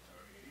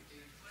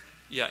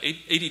 Yeah,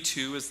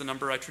 82 is the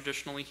number I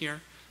traditionally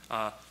hear.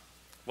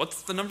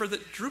 What's the number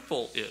that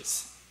Drupal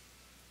is?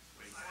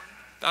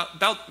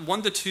 About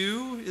 1 to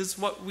 2 is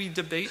what we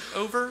debate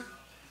over.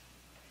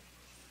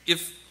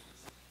 If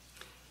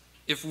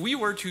we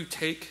were to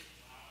take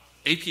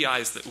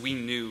APIs that we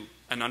knew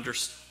and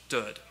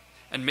understood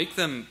and make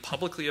them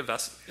publicly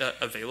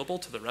available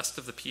to the rest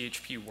of the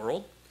PHP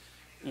world,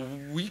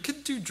 we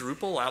could do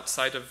Drupal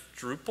outside of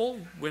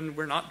Drupal when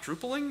we're not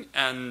Drupaling,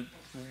 and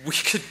we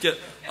could get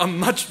a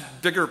much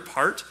bigger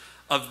part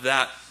of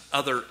that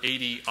other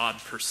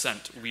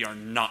 80-odd% we are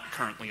not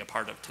currently a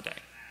part of today,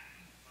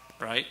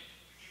 right?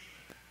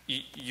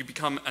 You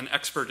become an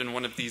expert in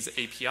one of these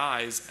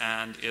APIs,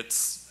 and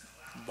it's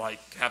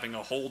like having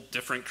a whole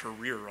different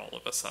career all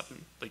of a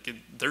sudden. Like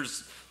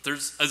there's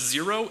a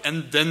zero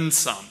and then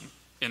some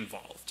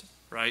involved,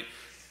 right?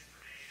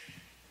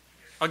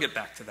 I'll get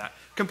back to that.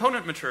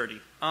 Component maturity,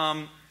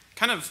 kind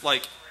of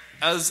like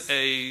as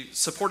a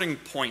supporting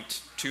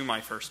point to my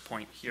first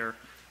point here.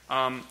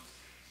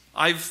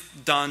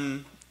 I've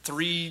done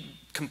 3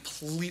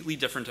 completely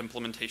different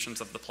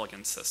implementations of the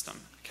plugin system,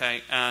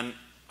 okay? And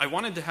I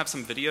wanted to have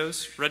some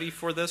videos ready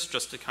for this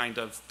just to kind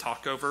of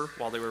talk over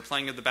while they were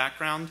playing in the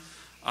background.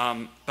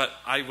 But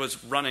I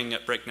was running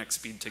at breakneck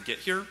speed to get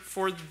here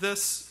for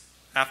this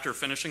after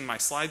finishing my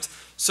slides.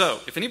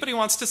 So if anybody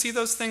wants to see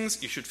those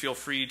things, you should feel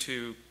free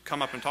to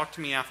come up and talk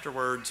to me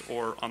afterwards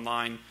or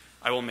online.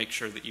 I will make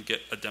sure that you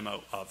get a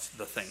demo of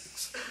the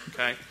things,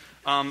 okay?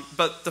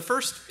 But the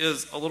first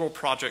is a little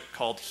project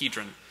called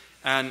Hedron.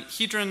 And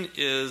Hedron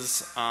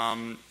is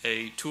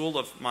a tool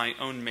of my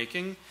own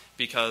making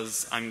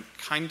because I'm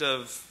kind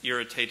of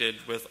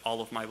irritated with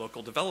all of my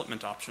local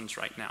development options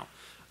right now.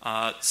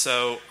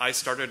 So I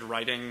started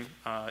writing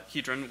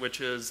Hedron,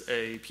 which is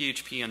a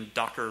PHP and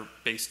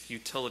Docker-based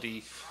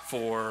utility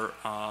for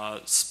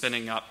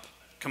spinning up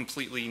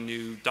completely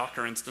new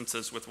Docker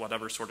instances with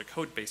whatever sort of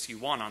code base you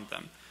want on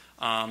them.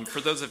 For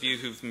those of you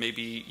who've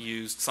maybe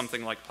used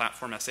something like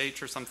Platform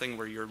SH or something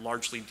where you're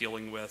largely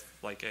dealing with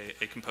like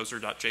a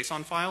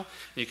composer.json file,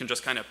 and you can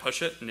just kind of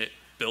push it and it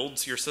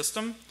builds your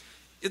system,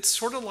 it's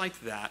sort of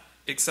like that,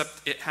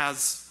 except it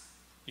has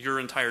your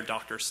entire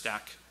Docker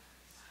stack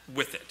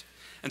with it.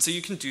 And so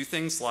you can do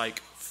things like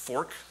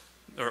fork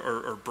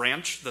or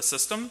branch the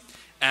system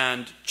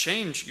and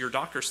change your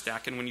Docker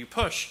stack, and when you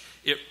push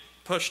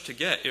to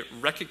get, it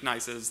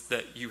recognizes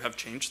that you have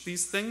changed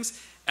these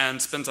things and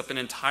spins up an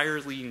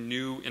entirely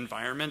new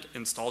environment,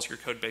 installs your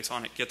code base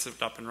on it, gets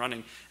it up and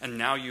running, and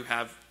now you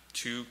have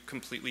 2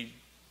 completely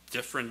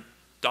different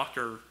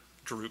Docker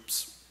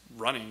groups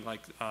running,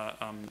 like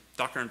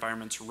Docker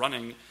environments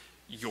running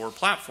your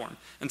platform.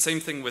 And same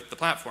thing with the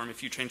platform.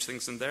 If you change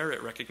things in there,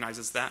 it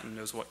recognizes that and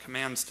knows what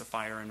commands to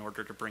fire in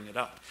order to bring it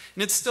up.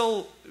 And it's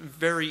still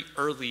very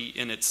early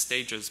in its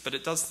stages, but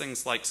it does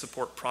things like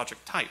support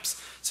project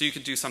types. So you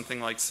could do something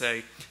like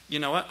say, you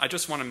know what, I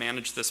just want to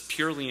manage this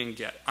purely in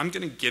Git. I'm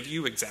going to give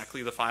you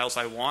exactly the files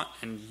I want,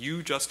 and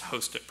you just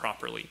host it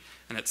properly.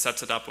 And it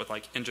sets it up with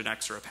like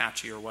Nginx or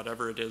Apache or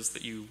whatever it is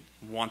that you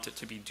want it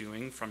to be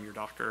doing from your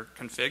Docker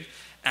config,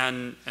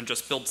 and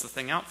just builds the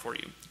thing out for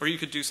you. Or you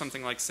could do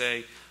something like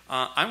say,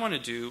 I want to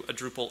do a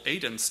Drupal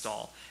 8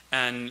 install,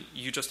 and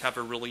you just have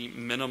a really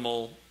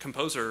minimal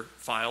composer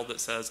file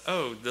that says,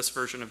 oh, this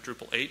version of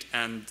Drupal 8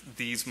 and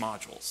these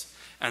modules.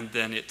 And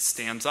then it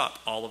stands up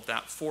all of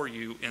that for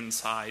you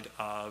inside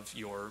of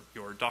your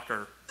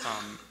Docker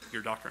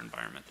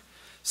environment.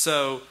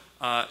 So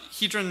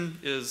Hedron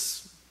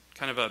is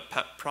kind of a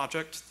pet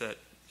project that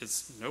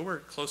is nowhere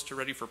close to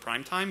ready for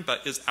prime time,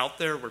 but is out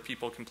there where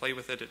people can play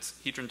with it. It's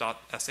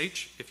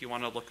hedron.sh if you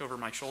want to look over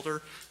my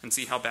shoulder and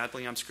see how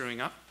badly I'm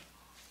screwing up.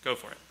 Go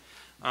for it.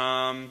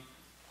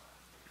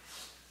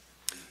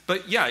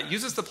 But yeah, it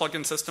uses the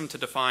plugin system to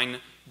define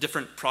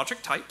different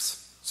project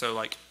types. So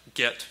like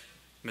Git,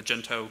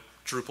 Magento,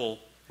 Drupal,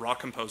 Raw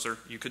Composer.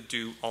 You could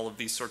do all of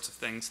these sorts of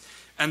things.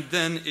 And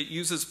then it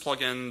uses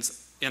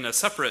plugins in a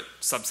separate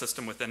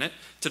subsystem within it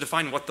to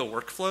define what the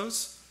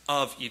workflows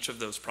of each of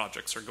those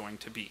projects are going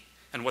to be,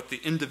 and what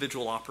the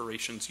individual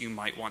operations you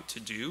might want to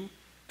do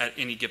at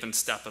any given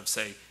step of,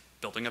 say,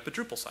 building up a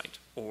Drupal site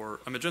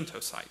or a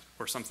Magento site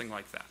or something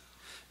like that.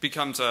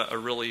 Becomes a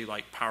really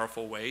like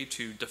powerful way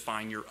to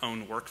define your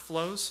own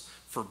workflows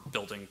for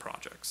building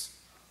projects.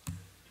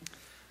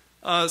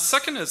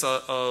 Second is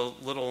a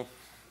little,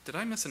 did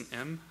I miss an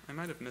M? I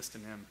might have missed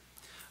an M.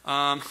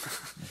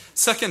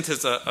 Second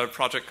is a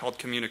project called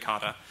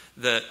Communicata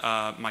that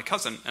my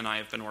cousin and I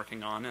have been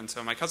working on. And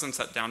so my cousin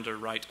sat down to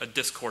write a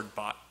Discord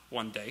bot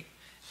one day.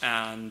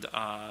 And,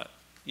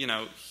 you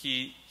know,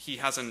 he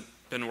hasn't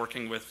been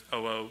working with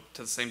OO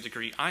to the same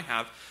degree I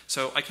have.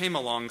 So I came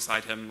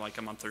alongside him like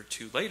a month or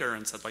 2 later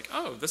and said like,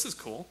 oh, this is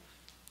cool.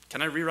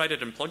 Can I rewrite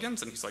it in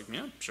plugins? And he's like,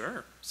 yeah,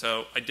 sure.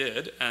 So I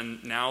did.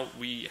 And now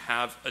we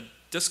have a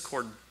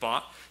Discord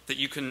bot that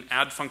you can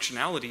add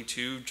functionality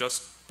to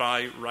just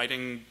by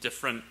writing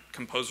different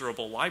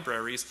composerable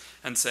libraries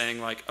and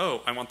saying like,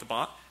 oh, I want the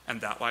bot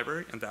and that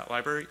library and that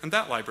library and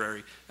that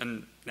library.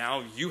 And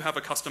now you have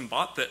a custom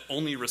bot that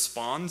only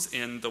responds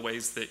in the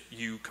ways that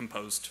you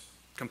composed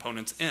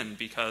components in,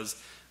 because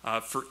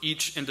for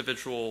each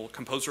individual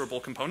composerable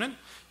component,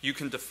 you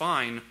can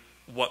define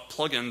what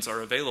plugins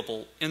are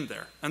available in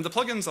there. And the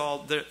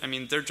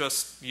plugins they're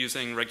just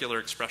using regular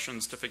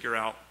expressions to figure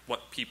out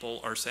what people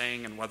are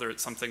saying and whether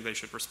it's something they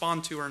should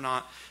respond to or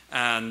not,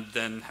 and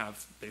then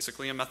have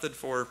basically a method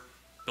for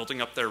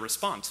building up their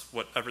response,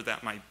 whatever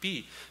that might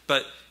be.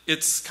 But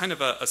it's kind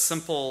of a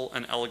simple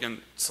and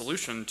elegant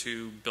solution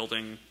to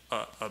building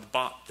a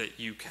bot that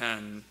you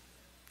can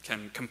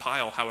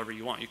compile however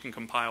you want. You can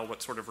compile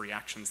what sort of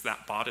reactions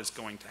that bot is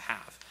going to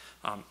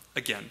have.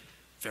 Again,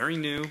 very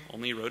new,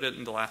 only wrote it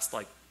in the last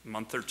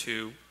month or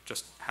two,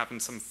 just having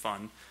some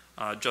fun,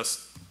 just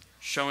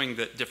showing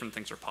that different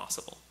things are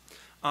possible.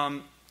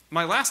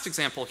 My last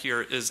example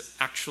here is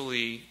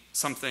actually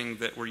something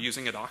that we're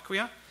using at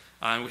Acquia.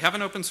 We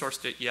haven't open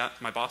sourced it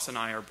yet. My boss and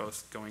I are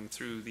both going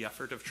through the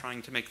effort of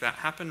trying to make that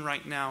happen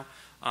right now.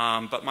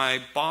 But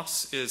my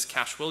boss is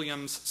Cash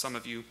Williams. Some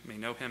of you may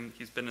know him.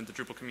 He's been in the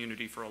Drupal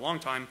community for a long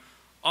time.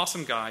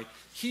 Awesome guy.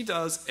 He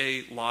does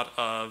a lot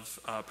of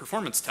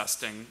performance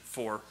testing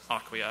for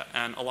Acquia,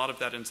 and a lot of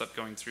that ends up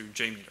going through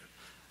JMeter.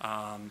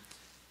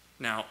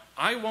 Now,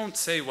 I won't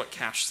say what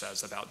Cash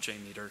says about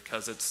JMeter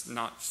because it's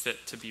not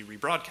fit to be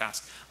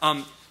rebroadcast.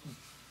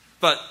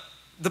 But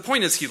the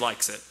point is he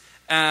likes it.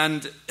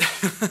 And,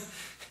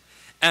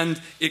 and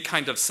it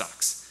kind of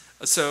sucks.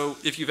 So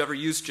if you've ever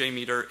used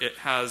JMeter, it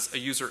has a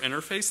user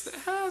interface that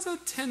has a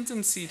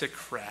tendency to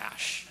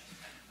crash.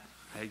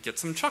 I get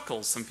some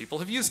chuckles. Some people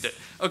have used it.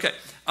 Okay,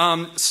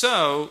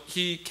 so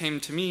he came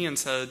to me and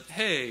said,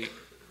 hey,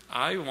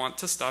 I want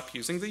to stop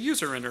using the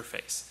user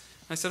interface.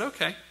 I said,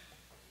 okay.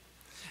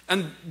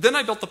 And then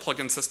I built the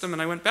plugin system,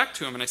 and I went back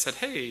to him and I said,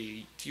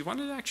 hey, do you want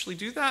to actually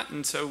do that?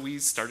 And so we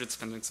started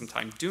spending some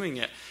time doing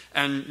it.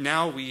 And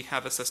now we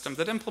have a system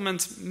that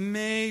implements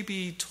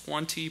maybe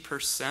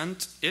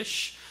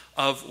 20%-ish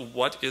of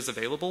what is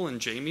available in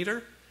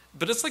JMeter.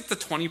 But it's like the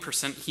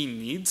 20% he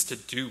needs to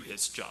do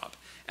his job.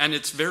 And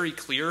it's very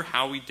clear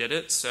how we did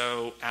it,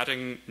 so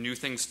adding new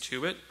things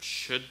to it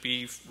should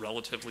be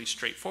relatively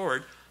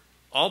straightforward,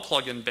 all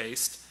plugin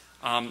based,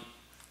 and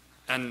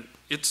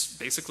it's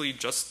basically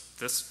just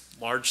this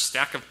large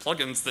stack of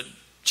plugins that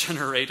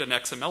generate an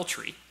XML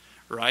tree,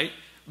 right?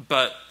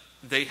 But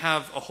they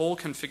have a whole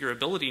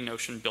configurability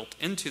notion built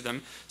into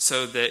them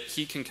so that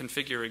he can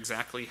configure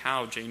exactly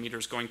how JMeter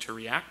is going to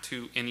react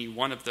to any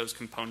one of those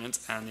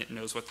components, and it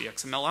knows what the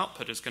XML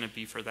output is going to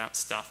be for that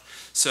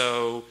stuff.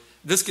 So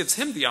this gives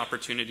him the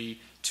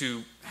opportunity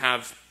to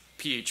have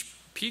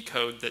PHP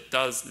code that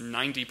does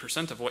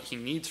 90% of what he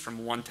needs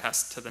from one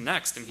test to the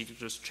next, and he can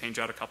just change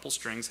out a couple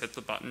strings, hit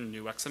the button,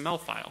 new XML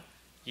file.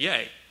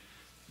 Yay.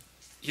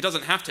 He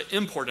doesn't have to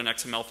import an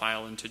XML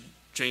file into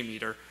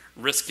JMeter,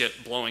 risk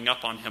it blowing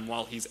up on him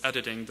while he's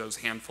editing those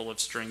handful of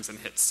strings and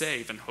hit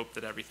save and hope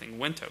that everything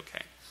went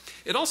okay.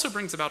 It also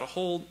brings about a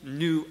whole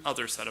new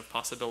other set of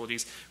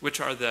possibilities,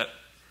 which are that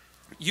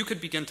you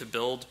could begin to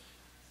build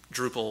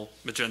Drupal,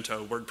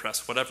 Magento,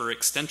 WordPress, whatever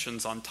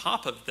extensions on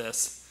top of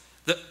this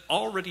that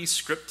already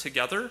script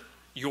together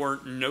your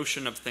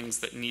notion of things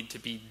that need to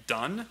be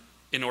done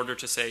in order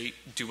to, say,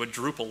 do a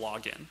Drupal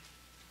login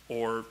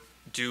or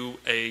do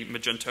a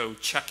Magento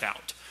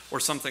checkout or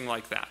something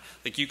like that.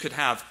 Like you could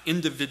have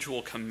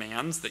individual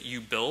commands that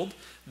you build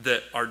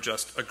that are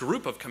just a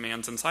group of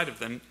commands inside of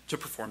them to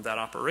perform that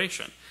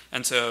operation.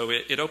 And so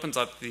it opens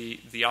up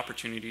the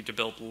opportunity to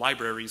build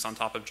libraries on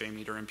top of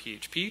JMeter and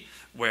PHP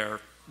where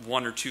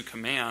one or two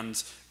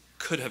commands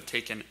could have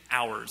taken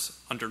hours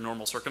under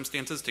normal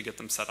circumstances to get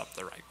them set up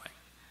the right way.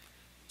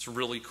 It's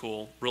really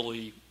cool,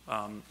 really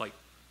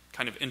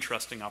kind of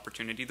interesting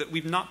opportunity that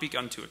we've not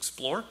begun to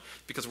explore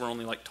because we're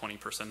only like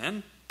 20%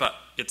 in, but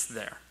it's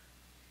there.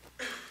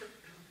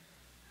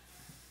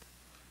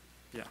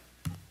 Yeah.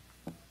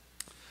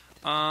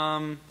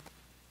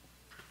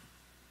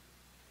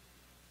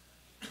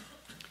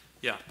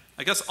 Yeah,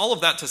 I guess all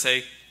of that to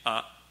say,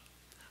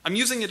 I'm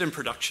using it in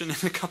production in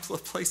a couple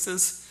of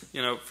places,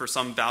 for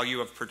some value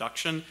of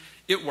production.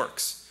 It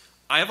works.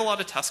 I have a lot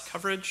of test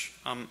coverage.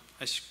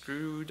 I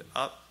screwed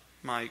up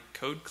my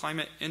code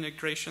climate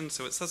integration,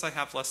 so it says I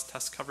have less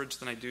test coverage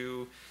than I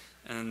do,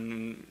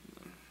 and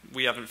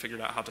we haven't figured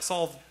out how to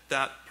solve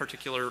that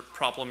particular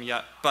problem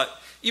yet. But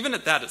even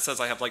at that, it says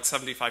I have like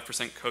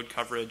 75% code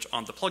coverage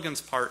on the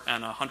plugins part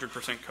and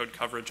 100% code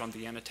coverage on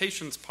the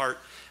annotations part,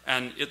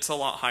 and it's a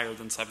lot higher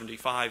than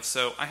 75.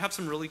 So I have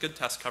some really good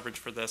test coverage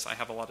for this. I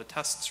have a lot of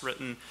tests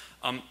written.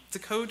 The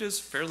code is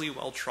fairly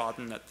well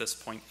trodden at this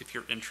point if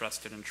you're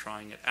interested in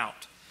trying it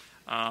out.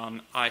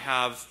 I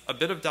have a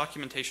bit of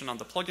documentation on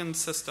the plugin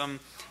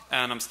system,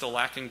 and I'm still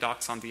lacking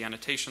docs on the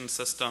annotation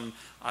system.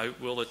 I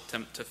will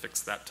attempt to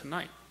fix that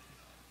tonight.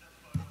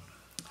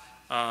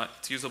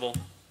 It's usable.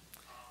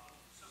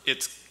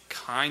 It's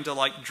kind of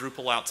like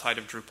Drupal outside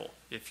of Drupal.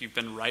 If you've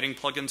been writing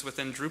plugins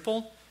within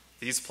Drupal,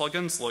 these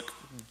plugins look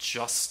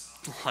just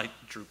like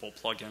Drupal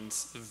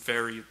plugins.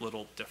 Very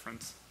little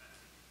difference.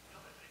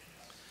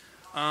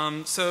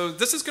 So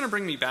this is going to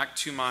bring me back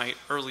to my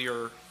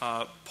earlier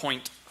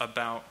point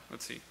about,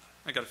 let's see,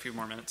 I got a few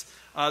more minutes.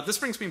 This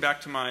brings me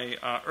back to my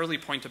early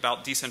point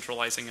about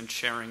decentralizing and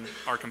sharing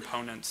our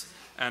components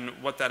and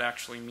what that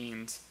actually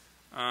means.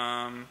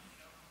 I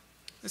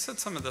said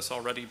some of this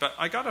already, but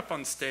I got up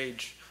on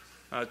stage,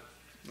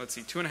 let's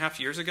see, 2.5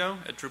 years ago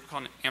at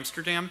DrupalCon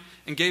Amsterdam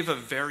and gave a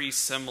very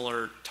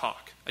similar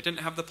talk. I didn't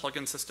have the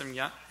plugin system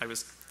yet. I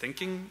was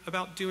thinking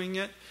about doing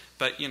it,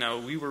 but you know,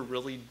 we were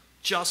really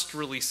just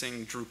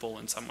releasing Drupal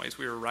in some ways.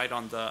 We were right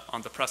on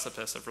the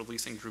precipice of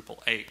releasing Drupal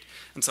 8.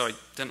 And so I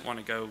didn't want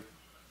to go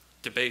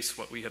debase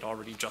what we had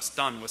already just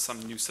done with some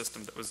new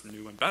system that was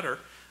new and better.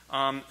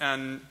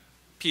 And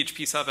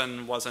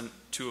PHP7 wasn't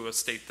to a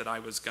state that I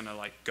was going to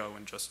like go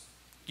and just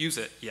use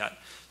it yet.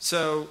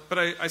 So, but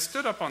I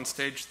stood up on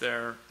stage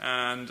there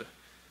and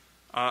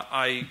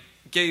I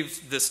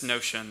gave this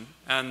notion.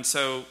 And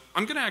so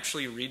I'm going to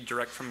actually read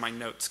direct from my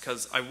notes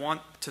because I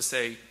want to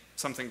say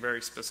something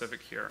very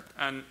specific here.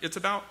 And it's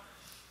about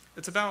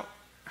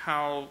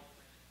how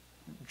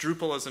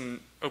Drupal as an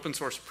open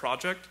source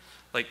project,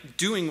 like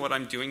doing what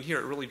I'm doing here,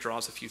 it really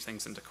draws a few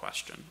things into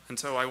question. And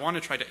so I want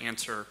to try to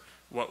answer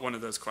what one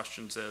of those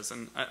questions is.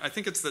 And I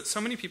think it's that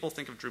so many people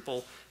think of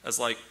Drupal as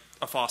like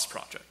a FOSS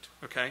project,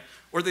 okay?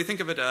 Or they think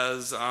of it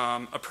as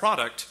a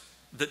product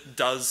that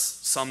does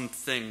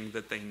something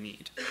that they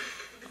need.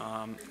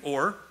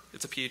 Or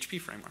it's a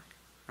PHP framework,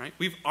 right?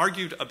 We've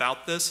argued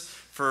about this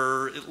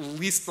for at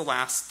least the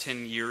last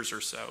 10 years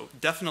or so,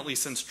 definitely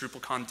since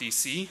DrupalCon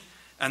DC,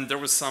 and there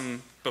was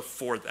some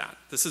before that.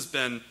 This has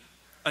been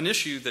an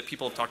issue that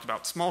people have talked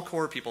about small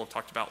core, people have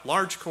talked about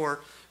large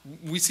core.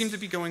 We seem to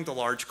be going the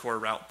large core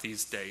route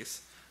these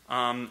days.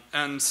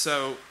 And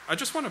so I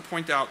just want to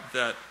point out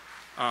that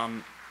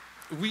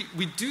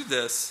we do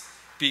this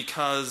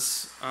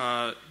because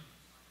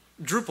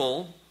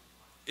Drupal,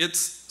 it's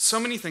so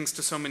many things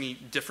to so many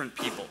different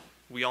people.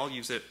 We all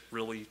use it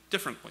really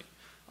differently.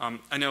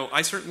 I know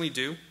I certainly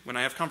do. When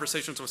I have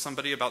conversations with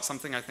somebody about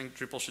something I think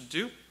Drupal should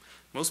do,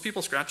 most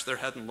people scratch their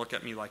head and look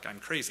at me like I'm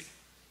crazy.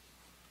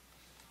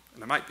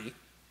 And I might be,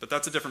 but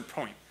that's a different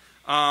point.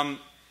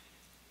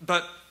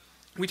 But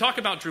we talk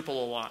about Drupal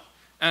a lot.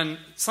 And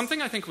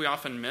something I think we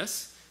often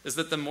miss is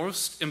that the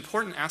most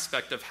important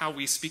aspect of how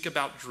we speak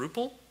about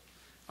Drupal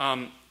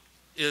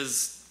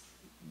is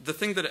the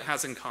thing that it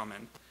has in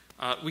common.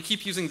 We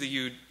keep using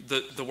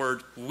the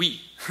word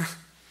we,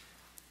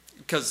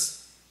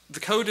 because the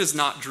code is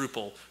not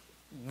Drupal.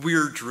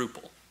 We're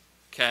Drupal,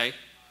 okay?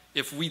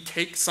 If we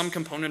take some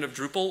component of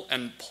Drupal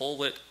and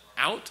pull it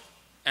out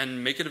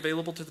and make it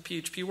available to the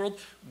PHP world,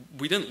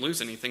 we didn't lose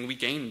anything. We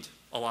gained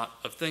a lot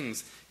of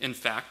things, in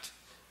fact.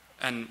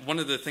 And one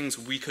of the things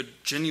we could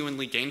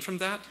genuinely gain from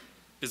that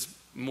is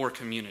more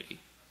community.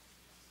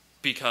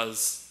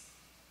 Because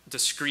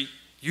discrete,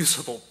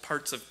 usable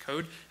parts of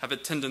code have a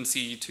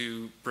tendency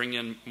to bring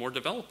in more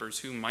developers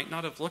who might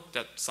not have looked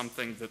at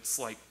something that's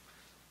like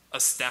a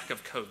stack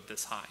of code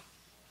this high,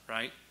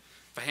 right?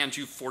 If I hand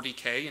you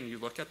 40K and you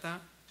look at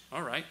that,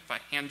 all right. If I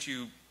hand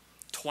you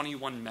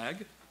 21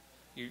 meg,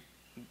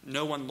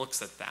 no one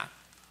looks at that,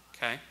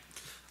 okay?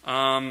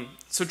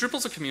 So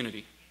Drupal's a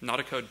community, not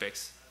a code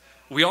base.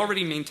 We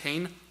already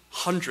maintain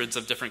hundreds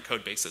of different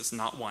code bases,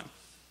 not one,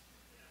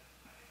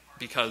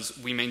 because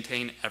we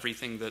maintain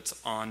everything that's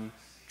on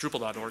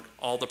Drupal.org,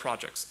 all the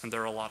projects, and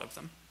there are a lot of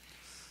them.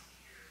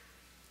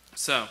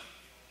 So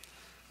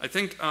I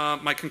think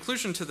my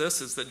conclusion to this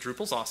is that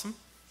Drupal's awesome.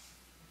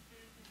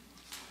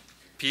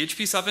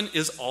 PHP7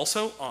 is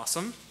also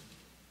awesome.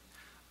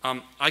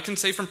 I can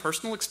say from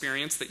personal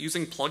experience that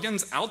using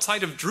plugins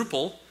outside of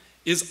Drupal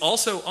is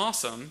also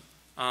awesome.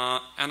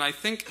 And I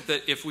think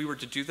that if we were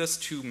to do this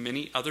to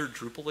many other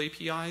Drupal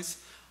APIs,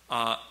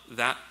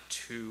 that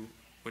too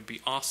would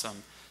be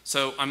awesome.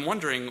 So I'm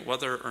wondering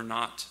whether or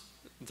not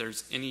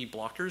there's any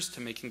blockers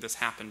to making this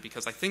happen,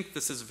 because I think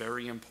this is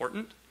very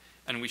important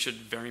and we should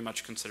very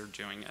much consider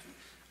doing it.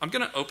 I'm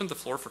going to open the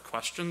floor for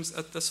questions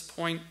at this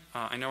point.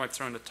 I know I've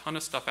thrown a ton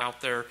of stuff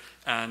out there,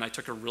 and I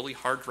took a really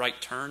hard right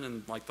turn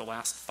in like the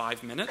last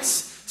 5 minutes.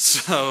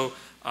 So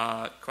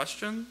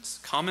questions,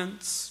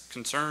 comments,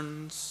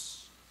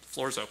 concerns, the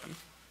floor's open.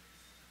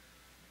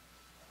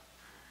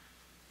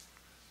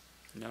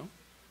 No?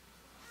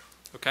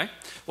 Okay.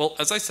 Well,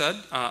 as I said,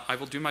 I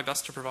will do my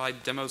best to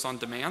provide demos on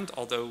demand,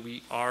 although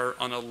we are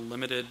on a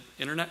limited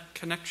internet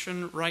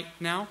connection right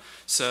now.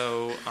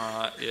 So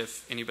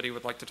if anybody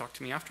would like to talk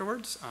to me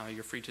afterwards,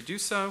 you're free to do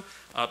so.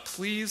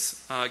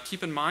 Please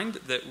keep in mind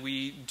that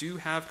we do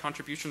have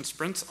contribution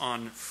sprints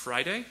on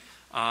Friday,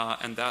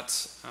 and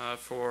that's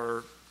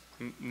for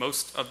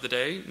most of the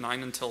day,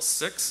 9 until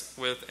 6,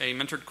 with a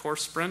mentored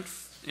course sprint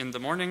in the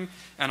morning,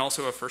 and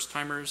also a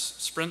first-timers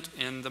sprint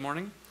in the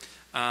morning.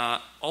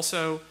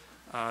 Also,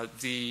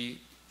 the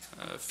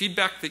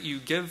feedback that you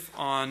give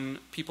on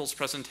people's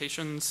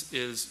presentations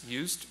is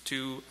used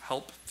to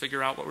help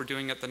figure out what we're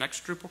doing at the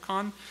next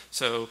DrupalCon.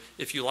 So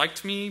if you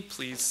liked me,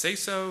 please say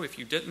so. If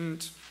you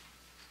didn't,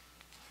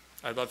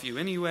 I love you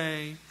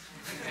anyway.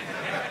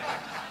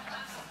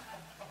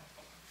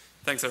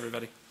 Thanks,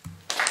 everybody.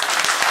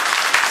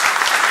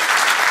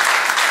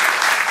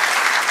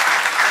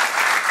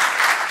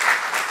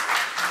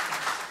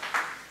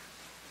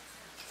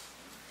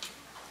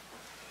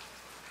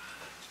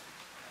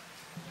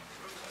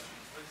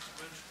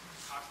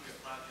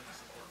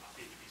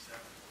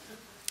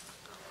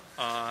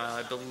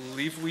 I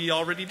believe we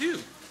already do.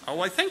 Oh,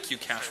 I thank you,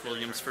 Cash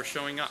Williams, for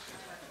showing up.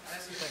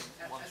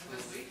 Or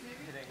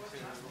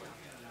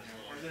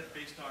is that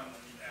based on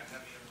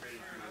having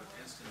upgraded your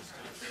instance?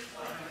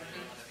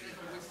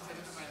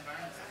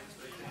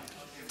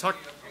 Talk.